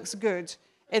 Nobody looks good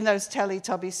in those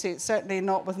Teletubby suits, certainly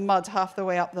not with mud half the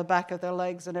way up the back of their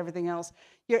legs and everything else.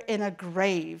 You're in a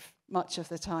grave much of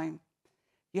the time.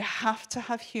 You have to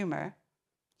have humor,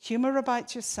 humor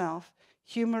about yourself,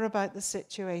 humor about the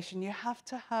situation. You have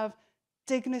to have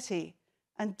dignity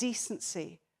and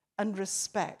decency and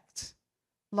respect.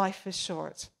 Life is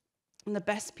short. And the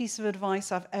best piece of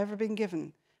advice I've ever been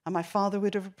given, and my father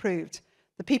would have approved,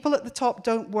 the people at the top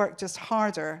don't work just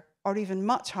harder or even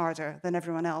much harder than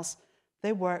everyone else.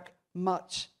 They work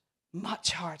much,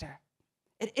 much harder.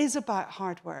 It is about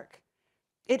hard work.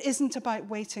 It isn't about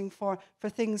waiting for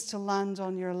things to land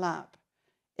on your lap.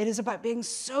 It is about being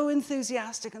so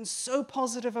enthusiastic and so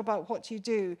positive about what you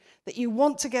do that you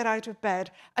want to get out of bed,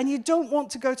 and you don't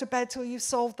want to go to bed till you've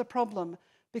solved the problem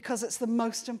because it's the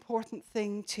most important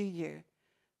thing to you.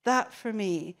 That, for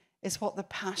me, is what the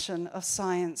passion of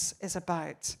science is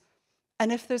about.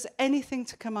 And if there's anything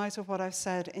to come out of what I've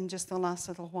said in just the last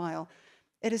little while,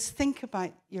 it is think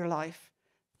about your life.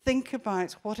 Think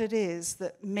about what it is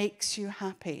that makes you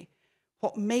happy,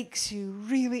 what makes you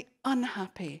really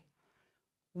unhappy.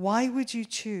 Why would you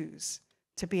choose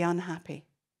to be unhappy?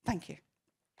 Thank you.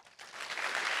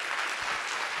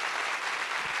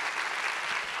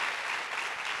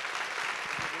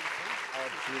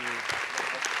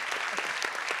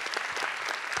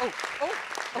 Oh.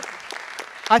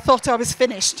 I thought I was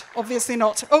finished. Obviously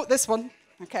not. Oh, this one.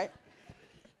 Okay.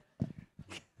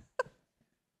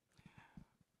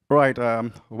 Right.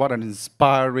 What an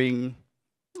inspiring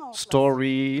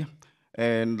story.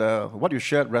 And what you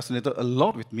shared resonated a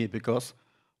lot with me because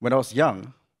when I was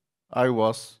young,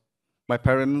 my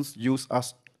parents used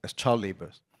us as child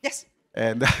laborers. Yes.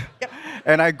 And, Yep.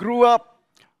 and I grew up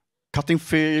cutting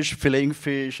fish, filleting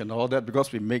fish, and all that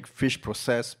because we make fish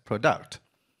processed product.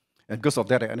 And because of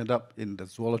that, I ended up in the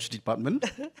zoology department.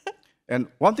 And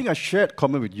one thing I shared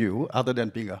common with you, other than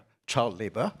being a child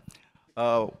laborer,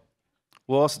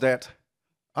 was that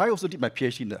I also did my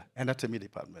PhD in the anatomy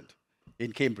department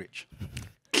in Cambridge.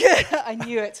 I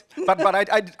knew it. but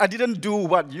I didn't do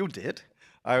what you did.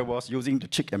 I was using the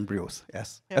chick embryos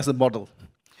as a model.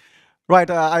 Right,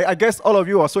 I guess all of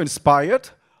you are so inspired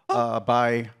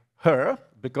by her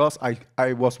because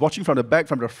I was watching from the back,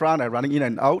 from the front, and running in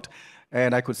and out,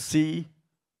 and I could see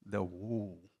the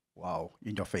wow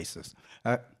in your faces.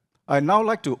 I'd now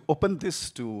like to open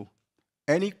this to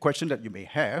any question that you may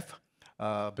have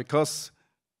because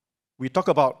we talk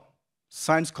about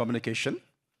science communication,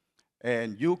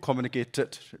 and you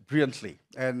communicated brilliantly.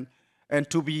 And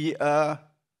to be a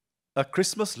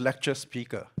Christmas lecture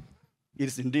speaker, it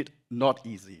is indeed not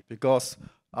easy because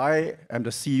I am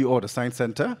the CEO of the Science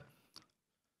Center.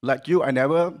 Like you, I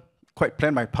never quite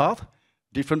planned my path,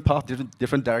 different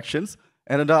directions.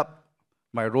 Ended up,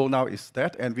 my role now is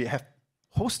that, and we have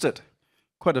hosted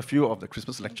quite a few of the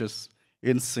Christmas lectures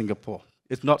in Singapore.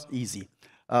 It's not easy.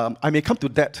 I may come to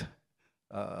that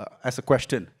as a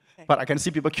question, but I can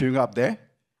see people queuing up there.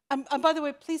 And by the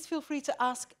way, please feel free to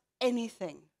ask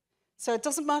anything. So it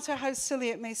doesn't matter how silly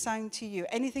it may sound to you.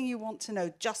 Anything you want to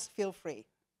know, just feel free.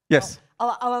 Yes.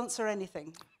 I'll answer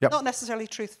anything. Yep. Not necessarily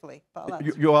truthfully, but I'll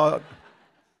answer. You are...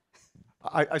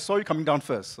 I saw you coming down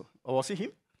first. Or was it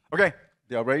him? Okay.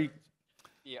 They are very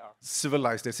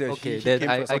civilized. They say okay, he then came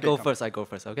first. I Okay, go come. first, I go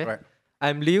first, okay? Right.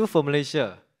 I'm Liu from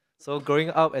Malaysia. So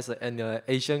growing up as an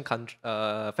Asian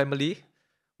family,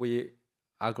 we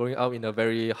are growing up in a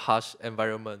very harsh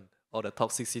environment. All the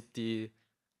toxicity,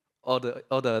 all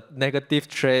the negative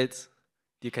traits,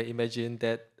 you can imagine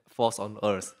that falls on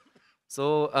us.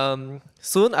 So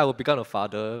soon I will become a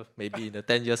father, maybe in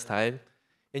 10 years' time.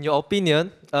 In your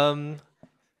opinion, I'm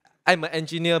an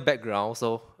engineer background,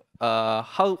 so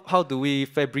how do we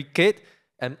fabricate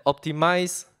and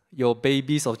optimize your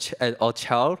babies or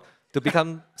child to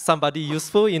become somebody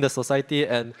useful in the society?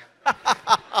 And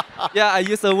yeah, I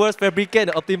use the words fabricate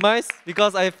and optimize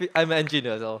because I'm an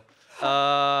engineer. So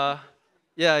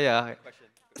yeah.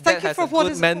 Thank you for what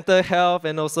good is mental health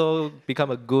and also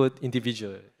become a good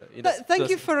individual. Thank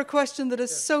you for a question that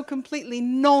is so completely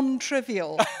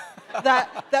non-trivial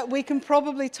that we can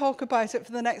probably talk about it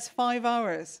for the next 5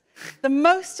 hours. The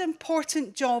most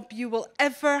important job you will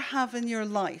ever have in your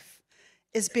life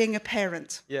is being a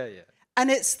parent. Yeah.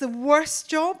 And it's the worst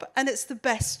job and it's the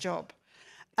best job.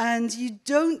 And you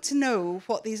don't know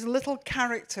what these little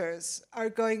characters are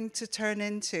going to turn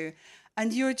into.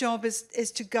 And your job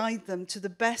is to guide them to the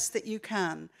best that you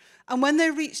can. And when they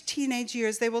reach teenage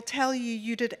years, they will tell you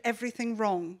you did everything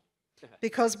wrong.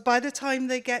 Because by the time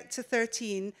they get to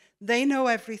 13, they know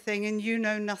everything and you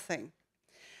know nothing.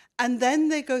 And then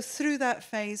they go through that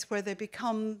phase where they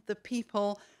become the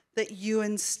people that you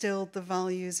instilled the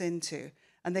values into.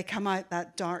 And they come out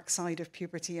that dark side of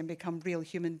puberty and become real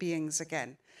human beings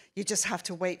again. You just have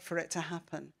to wait for it to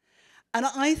happen. And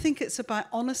I think it's about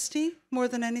honesty more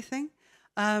than anything.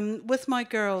 With my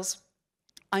girls,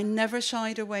 I never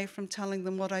shied away from telling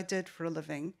them what I did for a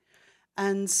living.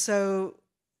 And so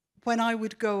when I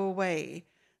would go away,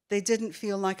 they didn't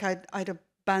feel like I'd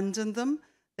abandoned them.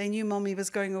 They knew Mommy was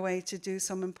going away to do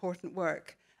some important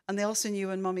work. And they also knew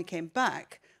when Mommy came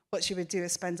back, what she would do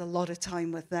is spend a lot of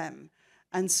time with them.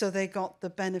 And so they got the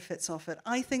benefits of it.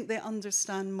 I think they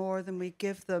understand more than we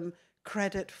give them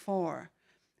credit for.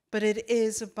 But it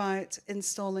is about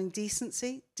installing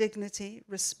decency, dignity,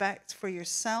 respect for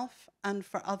yourself and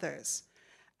for others.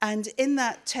 And in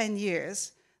that 10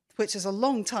 years, which is a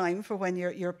long time for when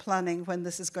you're planning when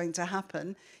this is going to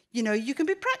happen, you know, you can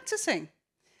be practicing.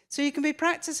 So you can be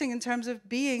practicing in terms of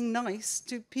being nice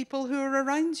to people who are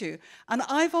around you. And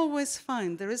I've always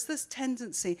found there is this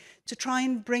tendency to try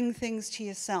and bring things to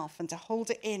yourself and to hold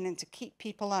it in and to keep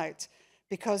people out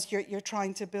because you're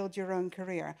trying to build your own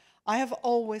career. I have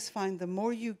always found the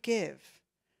more you give,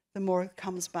 the more it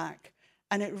comes back.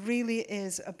 And it really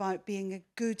is about being a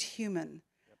good human.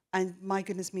 And my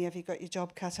goodness me, have you got your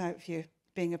job cut out for you,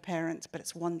 being a parent, but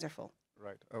it's wonderful.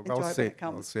 Right. Well said.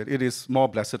 Well said. It is more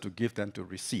blessed to give than to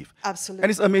receive. Absolutely. And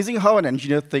it's amazing how an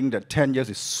engineer thinks that 10 years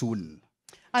is soon.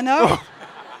 I know.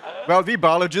 Well, we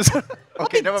biologists... I'll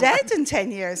be dead in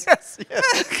 10 years. Yes.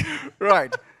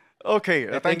 Right.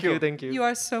 Okay, thank you. Thank you. You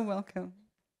are so welcome.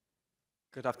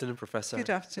 Good afternoon, Professor. Good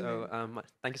afternoon. So,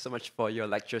 thank you so much for your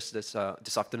lectures this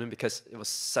afternoon because it was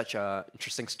such an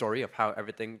interesting story of how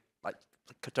everything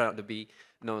could turn out to be.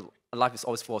 You know, life is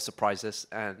always full of surprises,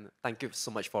 and thank you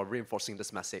so much for reinforcing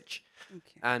this message. Thank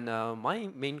you. And my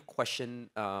main question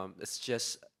is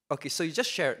just okay. So you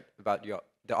just shared about the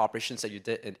operations that you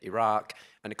did in Iraq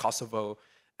and the Kosovo,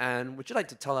 and would you like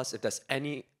to tell us if there's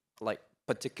any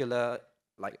particular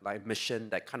mission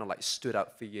that kind of stood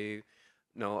out for you?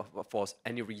 for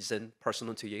any reason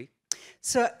personal to you?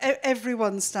 So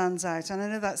everyone stands out, and I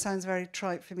know that sounds very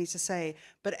trite for me to say,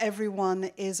 but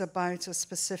everyone is about a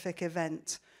specific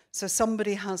event. So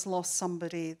somebody has lost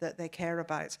somebody that they care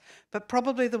about. But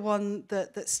probably the one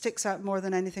that sticks out more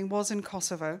than anything was in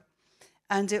Kosovo.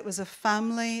 And it was a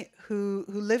family who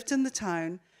lived in the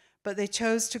town, but they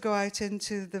chose to go out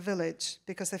into the village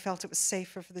because they felt it was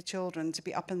safer for the children to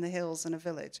be up in the hills in a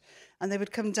village. And they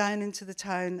would come down into the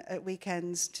town at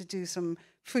weekends to do some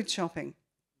food shopping.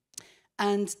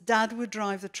 And Dad would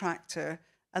drive the tractor,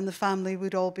 and the family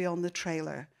would all be on the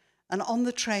trailer. And on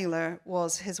the trailer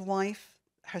was his wife,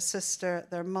 her sister,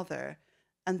 their mother,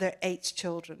 and their 8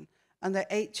 children. And their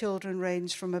 8 children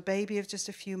ranged from a baby of just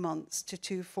a few months to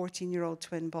 2 14-year-old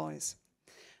twin boys.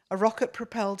 A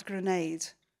rocket-propelled grenade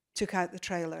took out the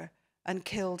trailer and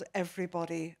killed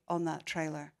everybody on that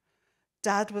trailer.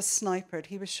 Dad was sniped.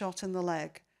 He was shot in the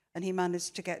leg, and he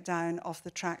managed to get down off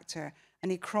the tractor,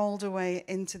 and he crawled away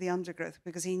into the undergrowth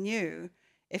because he knew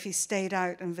if he stayed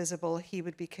out and visible, he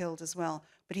would be killed as well.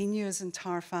 But he knew his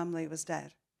entire family was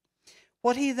dead.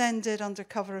 What he then did under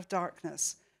cover of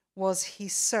darkness was he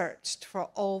searched for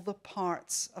all the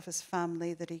parts of his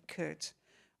family that he could.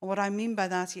 And what I mean by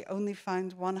that, he only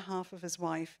found one half of his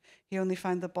wife. He only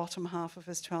found the bottom half of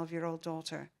his 12-year-old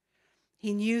daughter.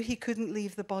 He knew he couldn't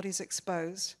leave the bodies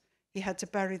exposed. He had to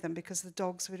bury them because the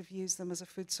dogs would have used them as a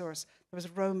food source. There was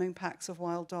roaming packs of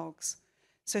wild dogs.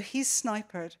 So he's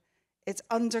sniped. It's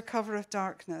under cover of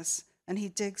darkness, and he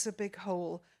digs a big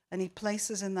hole, and he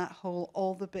places in that hole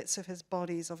all the bits of his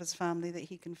bodies of his family that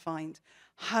he can find.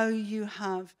 How you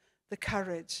have the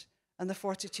courage and the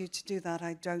fortitude to do that,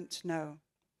 I don't know.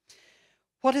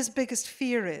 What his biggest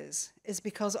fear is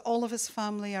because all of his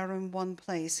family are in one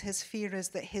place, his fear is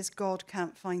that his God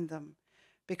can't find them,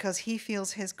 because he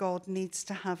feels his God needs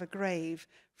to have a grave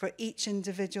for each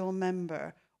individual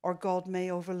member, or God may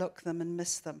overlook them and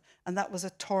miss them. And that was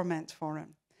a torment for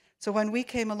him. So when we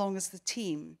came along as the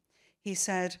team, he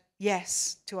said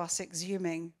yes to us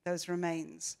exhuming those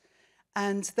remains.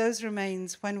 And those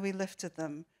remains, when we lifted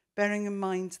them, bearing in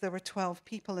mind there were 12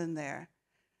 people in there,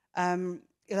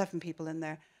 11 people in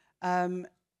there,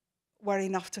 were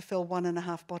enough to fill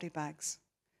 1.5 body bags.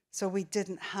 So we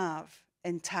didn't have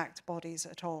intact bodies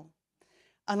at all.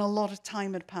 And a lot of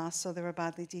time had passed, so they were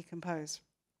badly decomposed.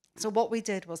 So what we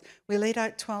did was we laid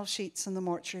out 12 sheets on the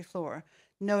mortuary floor,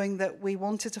 knowing that we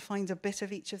wanted to find a bit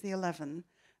of each of the 11,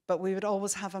 but we would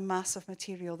always have a mass of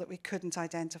material that we couldn't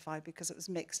identify because it was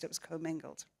mixed, it was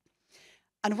commingled.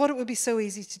 And what it would be so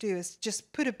easy to do is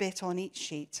just put a bit on each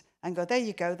sheet and go, there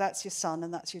you go, that's your son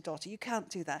and that's your daughter. You can't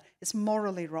do that. It's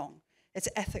morally wrong. It's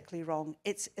ethically wrong.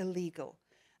 It's illegal.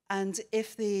 And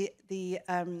if the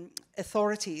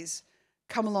authorities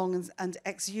come along and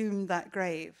exhume that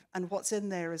grave and what's in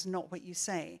there is not what you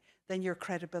say, then your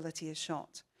credibility is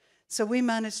shot. So we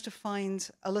managed to find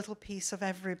a little piece of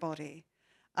everybody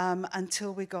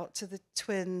until we got to the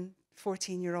twin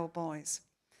 14-year-old boys.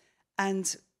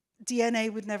 And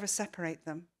DNA would never separate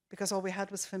them because all we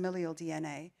had was familial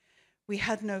DNA. We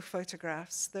had no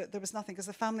photographs. There was nothing because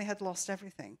the family had lost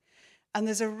everything. And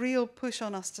there's a real push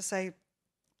on us to say,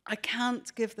 I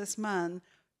can't give this man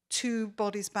 2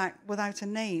 bodies back without a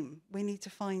name. We need to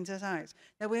find it out.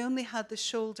 Now, we only had the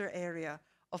shoulder area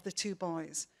of the 2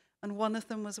 boys, and one of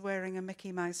them was wearing a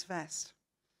Mickey Mouse vest.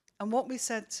 And what we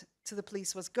said to the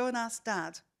police was, go and ask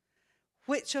Dad,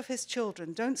 which of his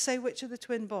children, don't say which of the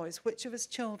twin boys, which of his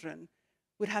children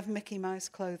would have Mickey Mouse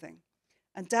clothing.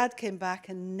 And Dad came back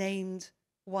and named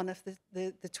one of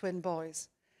the twin boys.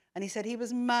 And he said he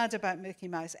was mad about Mickey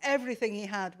Mouse. Everything he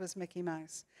had was Mickey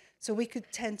Mouse. So we could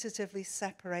tentatively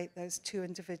separate those 2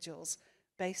 individuals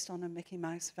based on a Mickey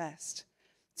Mouse vest.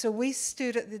 So we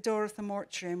stood at the door of the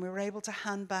mortuary and we were able to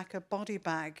hand back a body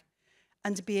bag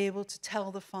and to be able to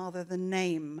tell the father the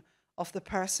name of the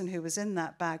person who was in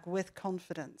that bag with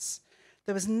confidence.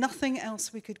 There was nothing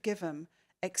else we could give him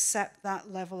except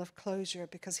that level of closure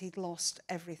because he'd lost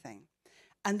everything.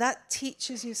 And that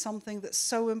teaches you something that's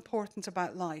so important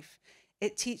about life.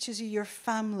 It teaches you your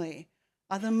family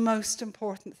are the most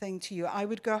important thing to you. I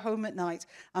would go home at night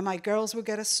and my girls would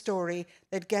get a story,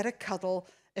 they'd get a cuddle.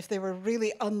 If they were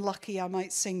really unlucky, I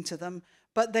might sing to them,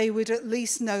 but they would at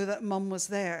least know that Mum was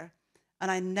there.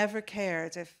 And I never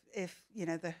cared if you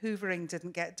know, the hoovering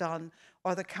didn't get done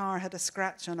or the car had a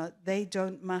scratch on it. They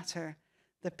don't matter.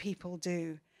 The people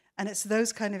do. And it's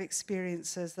those kind of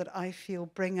experiences that I feel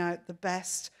bring out the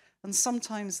best and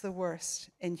sometimes the worst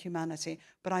in humanity.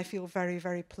 But I feel very,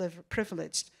 very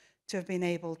privileged to have been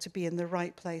able to be in the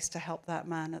right place to help that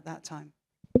man at that time.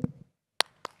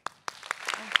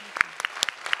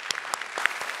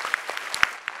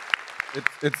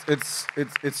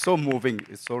 It's so moving.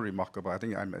 It's so remarkable. I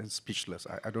think I'm speechless.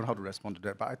 I don't know how to respond to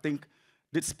that. But I think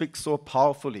this speaks so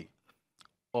powerfully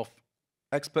of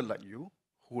experts like you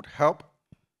who would help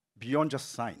beyond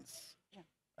just science. Yeah.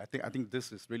 I think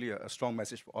this is really a strong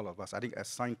message for all of us. I think as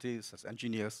scientists, as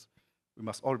engineers, we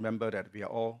must all remember that we are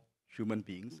all human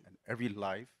beings, and every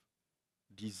life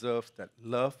deserves that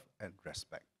love and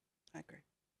respect. I agree.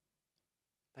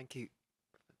 Thank you.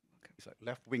 It's like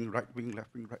left wing, right wing,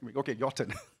 left wing, right wing. Okay, your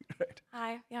turn. Right.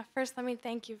 Hi. Yeah, first let me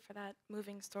thank you for that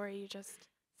moving story you just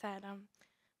said.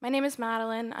 My name is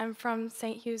Madeline. I'm from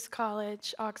St. Hugh's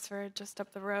College, Oxford, just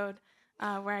up the road,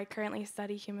 where I currently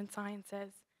study human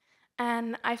sciences.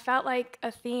 And I felt like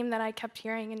a theme that I kept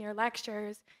hearing in your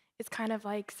lectures is kind of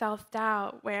like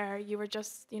self-doubt, where you were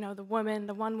just, the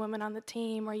one woman on the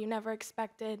team, or you never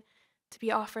expected to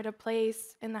be offered a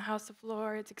place in the House of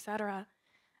Lords, etc.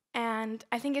 And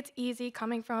I think it's easy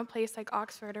coming from a place like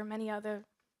Oxford or many other,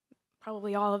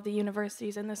 probably all of the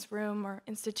universities in this room or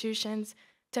institutions,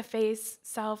 to face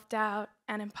self-doubt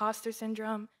and imposter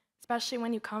syndrome, especially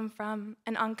when you come from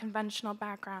an unconventional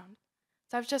background.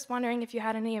 So I was just wondering if you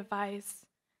had any advice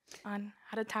on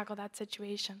how to tackle that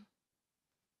situation.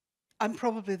 I'm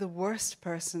probably the worst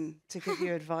person to give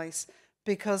you advice,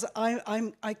 because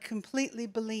I completely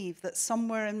believe that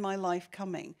somewhere in my life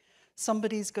coming,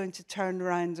 somebody's going to turn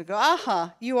around and go,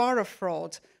 aha, you are a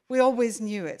fraud. We always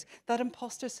knew it. That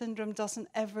imposter syndrome doesn't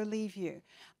ever leave you.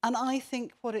 And I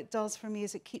think what it does for me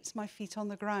is it keeps my feet on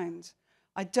the ground.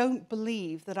 I don't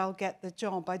believe that I'll get the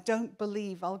job. I don't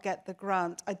believe I'll get the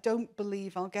grant. I don't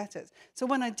believe I'll get it. So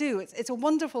when I do, it's a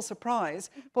wonderful surprise.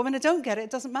 But when I don't get it,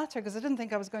 it doesn't matter, because I didn't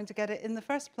think I was going to get it in the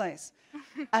first place.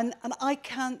 And I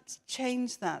can't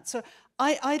change that. So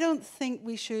I don't think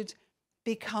we should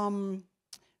become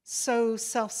so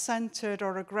self-centered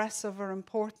or aggressive or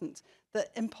important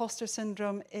that imposter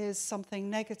syndrome is something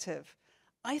negative.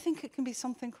 I think it can be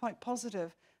something quite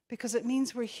positive, because it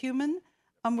means we're human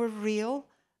and we're real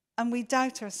and we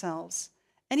doubt ourselves.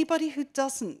 Anybody who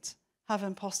doesn't have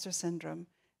imposter syndrome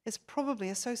is probably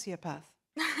a sociopath.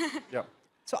 Yeah.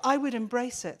 So I would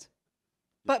embrace it.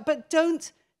 But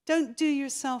don't do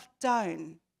yourself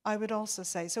down, I would also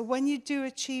say. So when you do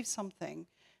achieve something,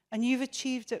 and you've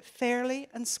achieved it fairly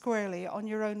and squarely on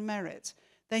your own merit,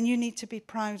 then you need to be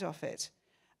proud of it.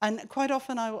 And quite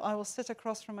often I will sit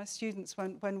across from my students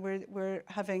when we're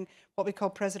having what we call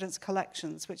President's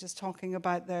Collections, which is talking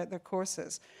about their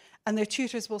courses. And their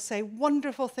tutors will say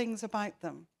wonderful things about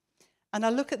them. And I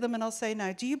look at them and I'll say,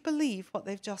 now, do you believe what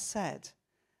they've just said?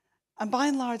 And by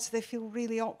and large, they feel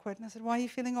really awkward. And I said, why are you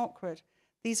feeling awkward?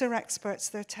 These are experts.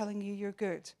 They're telling you you're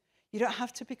good. You don't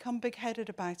have to become big-headed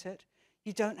about it.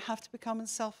 You don't have to become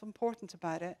self-important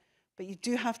about it. But you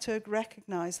do have to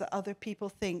recognize that other people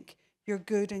think you're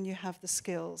good and you have the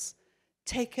skills.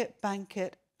 Take it, bank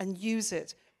it, and use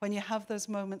it when you have those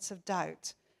moments of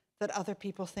doubt that other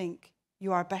people think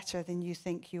you are better than you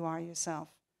think you are yourself.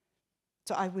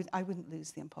 So I wouldn't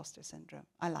lose the imposter syndrome.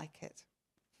 I like it.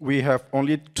 We have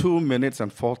only 2 minutes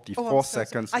and 44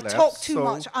 seconds left. I talk too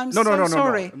much. I'm so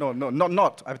sorry. No,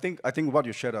 not. I think what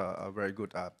you shared are very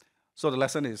good. So the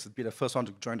lesson is be the first one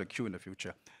to join the queue in the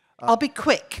future. I'll be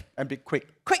quick. And be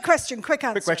quick. Quick question, quick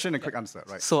answer. Quick question and quick answer,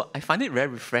 right? So I find it very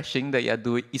refreshing that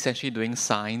you're essentially doing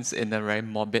science in a very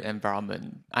morbid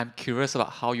environment. I'm curious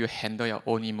about how you handle your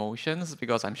own emotions,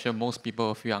 because I'm sure most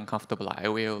people feel uncomfortable. I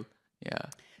will, yeah.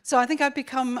 So I think I've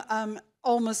become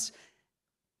almost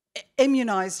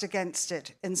immunized against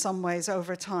it in some ways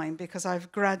over time, because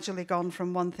I've gradually gone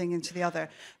from one thing into the other.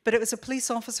 But it was a police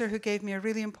officer who gave me a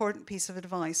really important piece of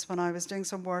advice when I was doing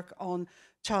some work on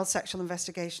child sexual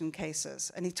investigation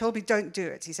cases. And he told me, don't do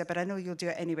it. He said, but I know you'll do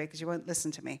it anyway because you won't listen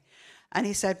to me. And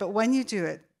he said, but when you do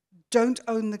it, don't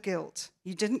own the guilt.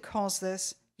 You didn't cause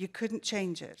this. You couldn't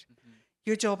change it. Mm-hmm.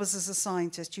 Your job is as a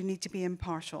scientist, you need to be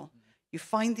impartial. Mm-hmm. You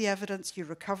find the evidence, you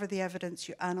recover the evidence,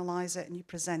 you analyze it, and you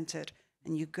present it,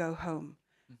 and you go home.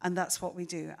 Mm-hmm. And that's what we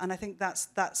do. And I think that's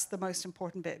the most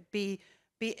important bit. Be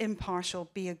impartial,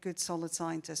 be a good, solid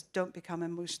scientist. Don't become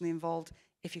emotionally involved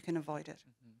if you can avoid it. Mm-hmm.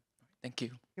 Thank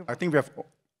you. I think we have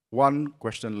one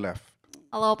question left.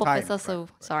 Hello, Professor Sue.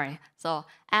 Sorry. So,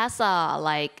 as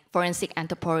a forensic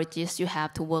anthropologist, you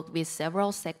have to work with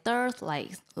several sectors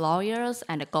like lawyers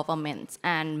and the government,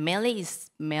 and mainly is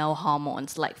male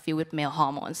hormones, filled with male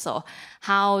hormones. So,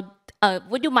 how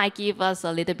would you mind give us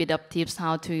a little bit of tips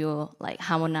how to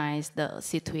harmonize the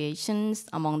situations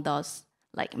among those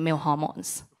male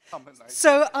hormones?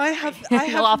 So I have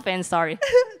no offense, sorry.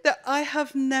 I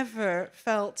have never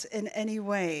felt in any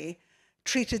way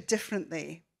treated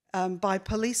differently by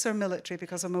police or military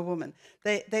because I'm a woman.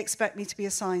 They expect me to be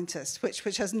a scientist,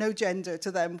 which has no gender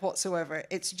to them whatsoever.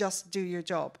 It's just do your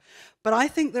job. But I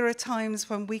think there are times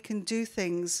when we can do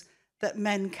things that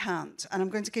men can't. And I'm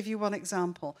going to give you one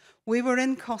example. We were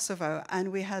in Kosovo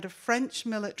and we had a French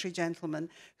military gentleman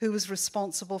who was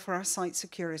responsible for our site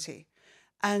security.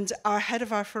 And our head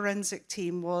of our forensic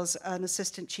team was an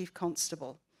assistant chief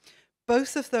constable.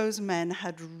 Both of those men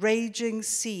had raging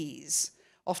seas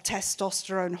of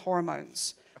testosterone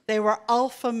hormones. They were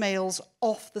alpha males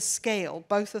off the scale,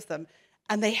 both of them,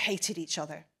 and they hated each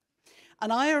other.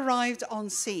 And I arrived on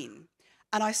scene,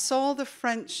 and I saw the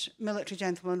French military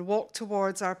gentleman walk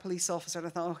towards our police officer, and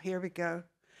I thought, oh, here we go.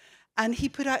 And he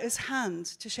put out his hand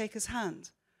to shake his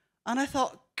hand. And I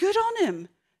thought, good on him.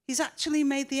 He's actually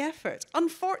made the effort.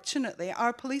 Unfortunately,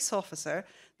 our police officer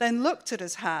then looked at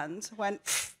his hand,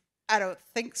 went, I don't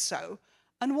think so,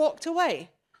 and walked away.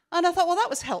 And I thought, well, that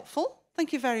was helpful.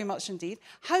 Thank you very much indeed.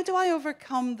 How do I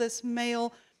overcome this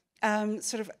male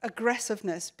sort of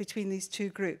aggressiveness between these two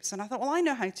groups? And I thought, well, I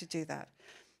know how to do that.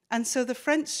 And so the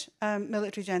French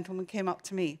military gentleman came up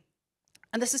to me.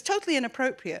 And this is totally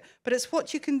inappropriate, but it's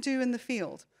what you can do in the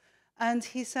field. And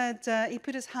he said, he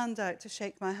put his hand out to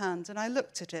shake my hand. And I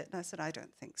looked at it and I said, I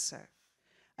don't think so.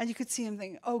 And you could see him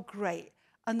thinking, oh, great,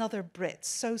 another Brit,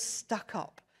 so stuck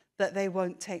up that they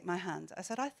won't take my hand. I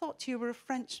said, I thought you were a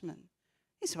Frenchman.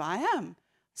 He said, well, I am.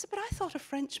 I said, but I thought a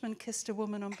Frenchman kissed a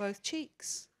woman on both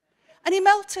cheeks. And he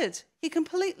melted. He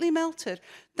completely melted.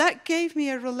 That gave me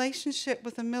a relationship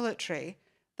with the military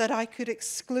that I could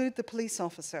exclude the police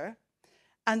officer.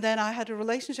 And then I had a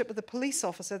relationship with the police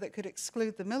officer that could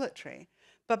exclude the military.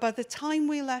 But by the time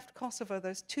we left Kosovo,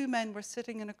 those two men were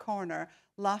sitting in a corner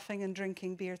laughing and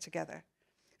drinking beer together.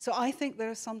 So I think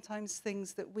there are sometimes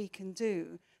things that we can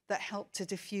do that help to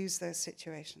diffuse those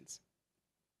situations.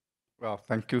 Well,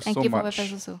 thank you so Thank you, much.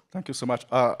 Professor Sue. Thank you so much.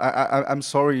 I'm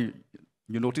sorry,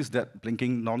 you noticed that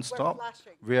blinking non-stop?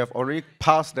 We have already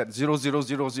passed that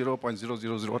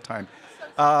 0000.000 time.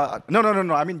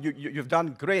 No. I mean, you've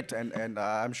done great, and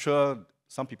I'm sure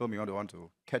some people may want to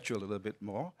catch you a little bit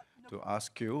more to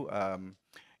ask you.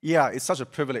 Yeah, it's such a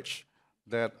privilege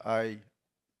that I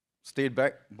stayed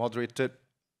back, moderated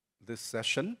this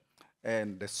session,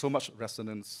 and there's so much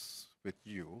resonance with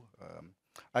you.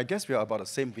 I guess we are about the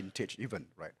same vintage even,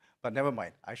 right? But never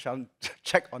mind, I shall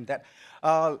check on that.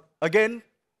 Again,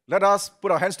 let us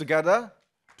put our hands together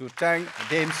to thank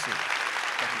Dame Sue.